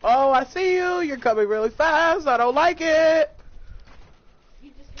 Oh, I see you. You're coming really fast. I don't like it.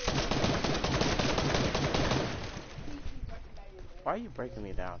 Why are you breaking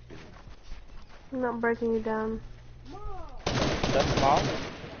me down, dude? I'm not breaking you down. That's small?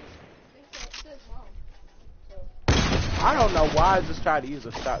 I don't know why I just tried to use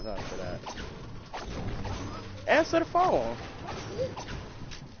a shotgun for that. Answer the phone.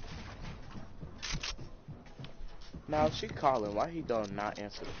 Now she calling. Why he don't not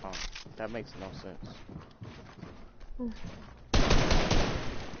answer the phone? That makes no sense. You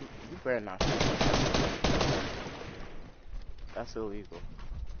better not. That's illegal.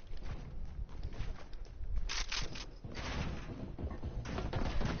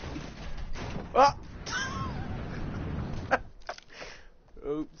 Ah!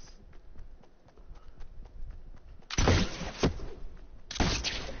 Oops.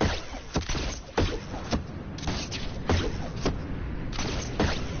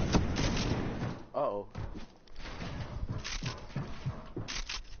 Uh-oh.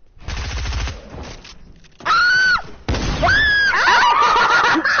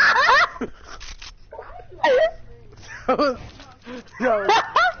 That was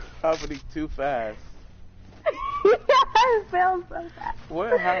happening too fast. I fell so fast.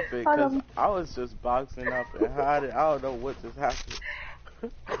 What happened? Because I was just boxing up and hiding. I don't know what just happened.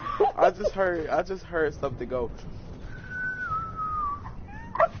 I just heard something go.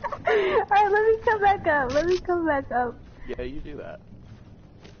 Alright, let me come back up. Let me come back up. Yeah, you do that.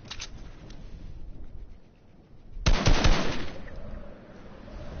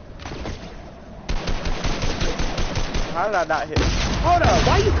 How did I not hit? Hold up,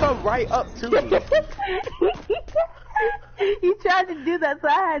 why you come right up to me? You tried to do that, so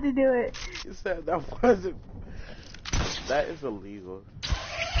I had to do it. You said that wasn't. That is illegal.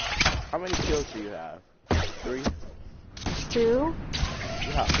 How many kills do you have? 3? 2?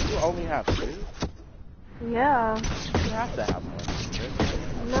 You only have 2? Yeah. You have to have more.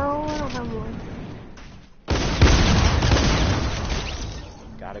 No, I don't have one.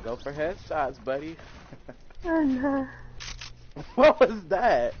 Gotta go for headshots, buddy. Oh, no. What was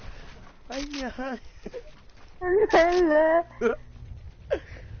that?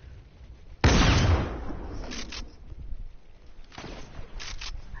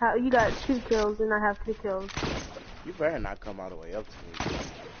 How you got 2 kills and I have 2 kills. You better not come all the way up to me.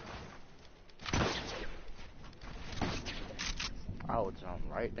 I will jump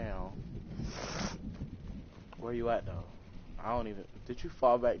right down. Where you at though? I don't even. Did you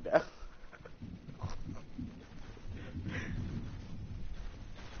fall back down?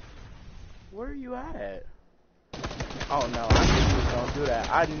 Where are you at? Oh no, I knew you was gonna do that.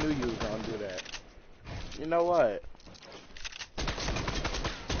 I knew you was gonna do that. You know what?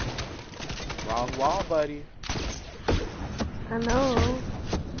 Wrong wall, buddy. I know.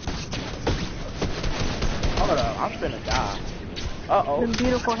 Hold up, I'm finna die. Uh-oh. Them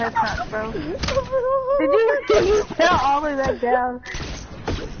beautiful headshots, bro. Did you fell all the way back down?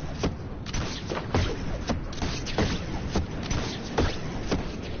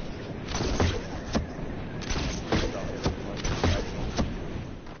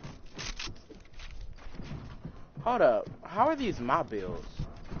 Hold up, how are these my builds?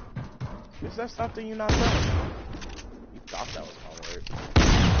 Is that something you're not doing? You thought that was gonna work.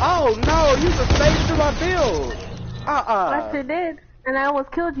 Oh no, you just saved through my build! I sure did. And I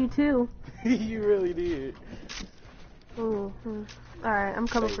almost killed you too. You really did. Mm-hmm. Alright, I'm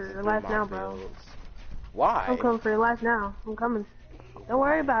coming for your life now, bro. Why? I'm coming for your life now. I'm coming. Don't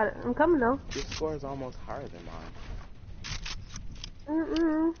worry about it. I'm coming though. Your score is almost higher than mine.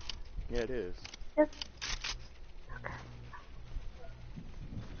 Mm-mm. Yeah, it is. Yes. Okay.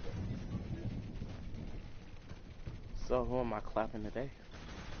 So who am I clapping today?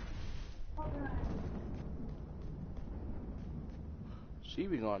 She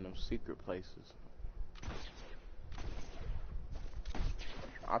be going them secret places.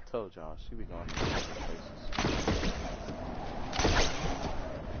 I told y'all, she be going them secret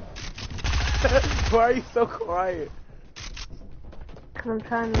places. Why are you so quiet? Cause I'm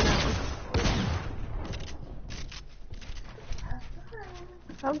trying to know.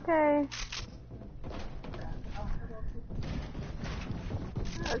 Okay.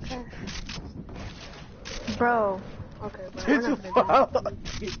 Okay. Bro. Okay, bro. Did you fall?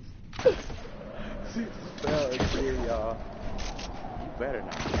 She fell again, y'all. You better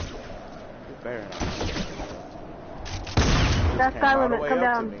not. You better not. That sky limit, come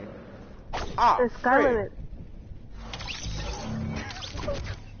down. Ah, The sky limit.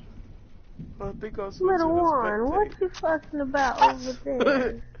 I think I'll switch Little to the one, what spectate. you fussing about over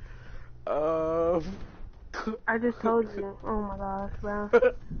there? I just told you. Oh my gosh, bro.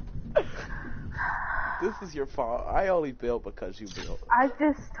 This is your fault. I only built because you built. I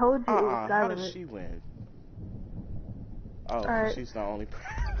just told you it was sky how limit. does she win? Oh, Alright. she's the only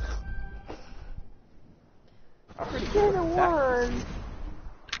person. I'm pretty You're good the with tactics.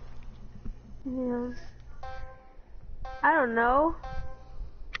 one. Yeah. I don't know.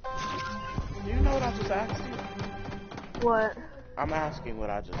 You know what I just asked you? What? I'm asking what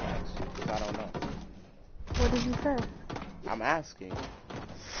I just asked you, because I don't know. What did you say? I'm asking.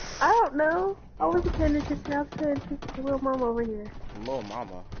 I don't know. I wasn't paying attention. I was paying attention to little mama over here. Lil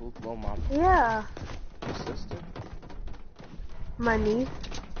Mama. Who's Lil Mama? Yeah. Your sister? My niece.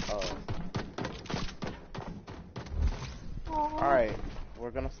 Oh. Aww. Alright. We're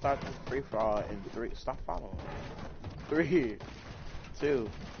gonna start this free-for-all in 3. Stop following. 3, 2,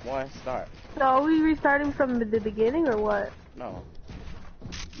 1, start. So are we restarting from the beginning or what? No.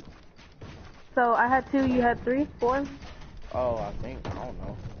 So I had 2, you had 3, 4? Oh, I think. I don't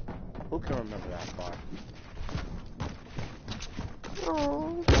know. Who can remember that far?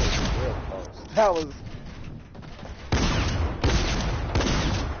 Oh. Real close. That was...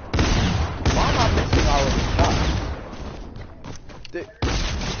 Why am I missing all of the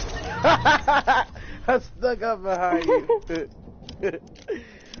shots? I stuck up behind you.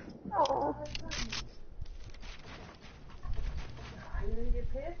 Oh.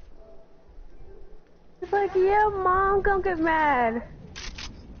 It's like, yeah, mom, don't get mad.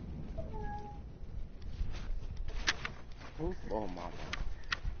 Who's Lil Mama?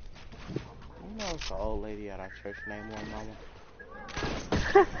 You know it's the old lady at our church named Lil Mama?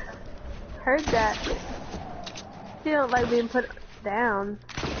 Heard that. She don't like being put down.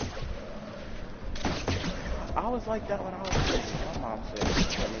 I was like that when I was a kid. My mom said,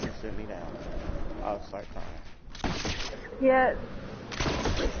 "That nigga sit me down." I would start crying. Yeah.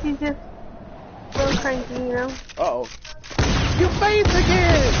 She's just a little cranky, you know? Uh-oh. You phased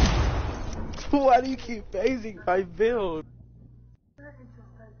again! Why do you keep phasing my build?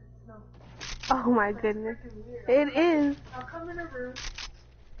 Oh my goodness. It is. I'll come in a room.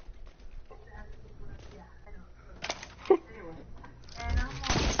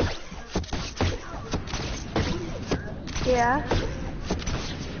 Yeah.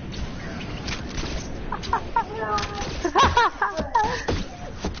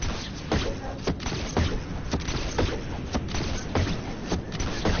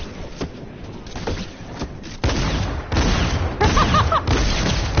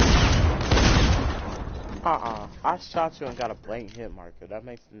 I shot you and got a blank hit marker. That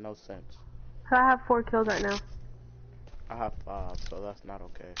makes no sense. So I have 4 kills right now. I have 5, so that's not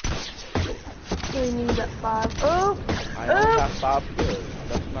okay. So you need that 5. Oh! I only have 5 kills.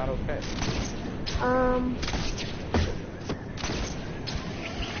 That's not okay.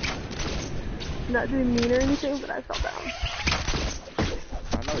 Not doing mean or anything, but I fell down.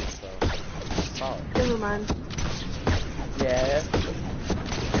 I know you fell. I saw it. Never mind. Yeah.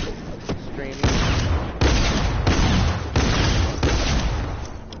 Streaming.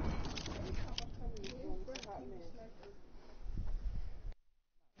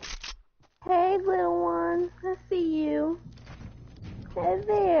 Hey, little one. I see you. Hey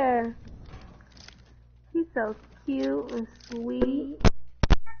there. He's so cute and sweet.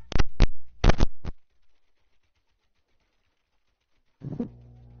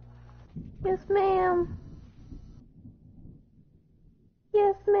 Yes, ma'am.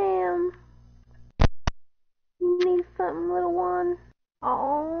 Yes, ma'am. You need something, little one?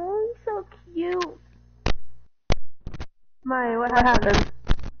 Oh, you're so cute. Maya, what happened?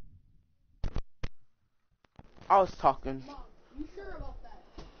 I was talking. Mom, you sure about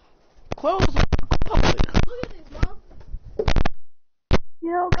that? Close public. Look at this, Mom.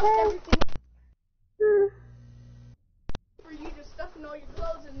 You That's okay? everything Hmm. for you just stuffing all your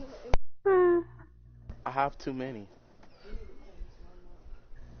clothes in. Hmm. I have too many.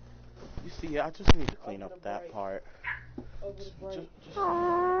 You see, I just need to clean up that part. Just,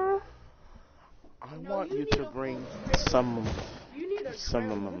 Aww. I want you to bring some You need a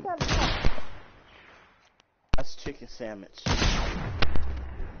that's chicken sandwich.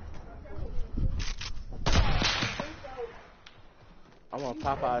 I want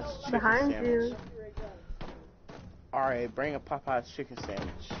Popeye's chicken Behind sandwich. you. Alright, bring a Popeye's chicken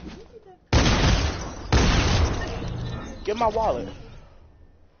sandwich. Get my wallet.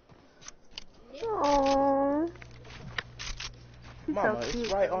 Aww. She's Mama, so cute.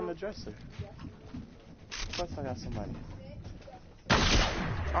 it's right on the dresser. Plus I got some money.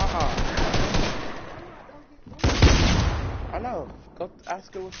 I know. Go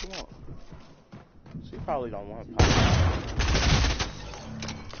ask her what she wants. She probably don't want Popeye.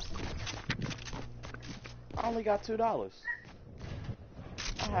 I only got $2.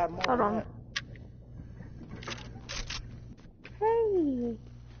 I have more Hold than on. that. Hey.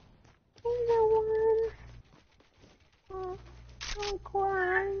 Hey, little one. Oh, don't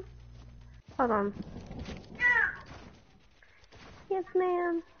cry. Hold on. Yes,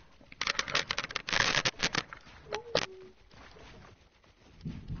 ma'am.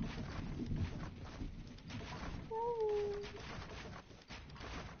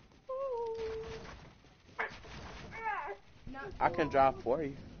 I can drive for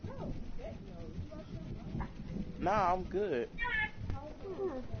you. Nah, I'm good.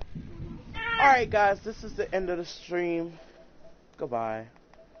 Alright guys, this is the end of the stream. Goodbye.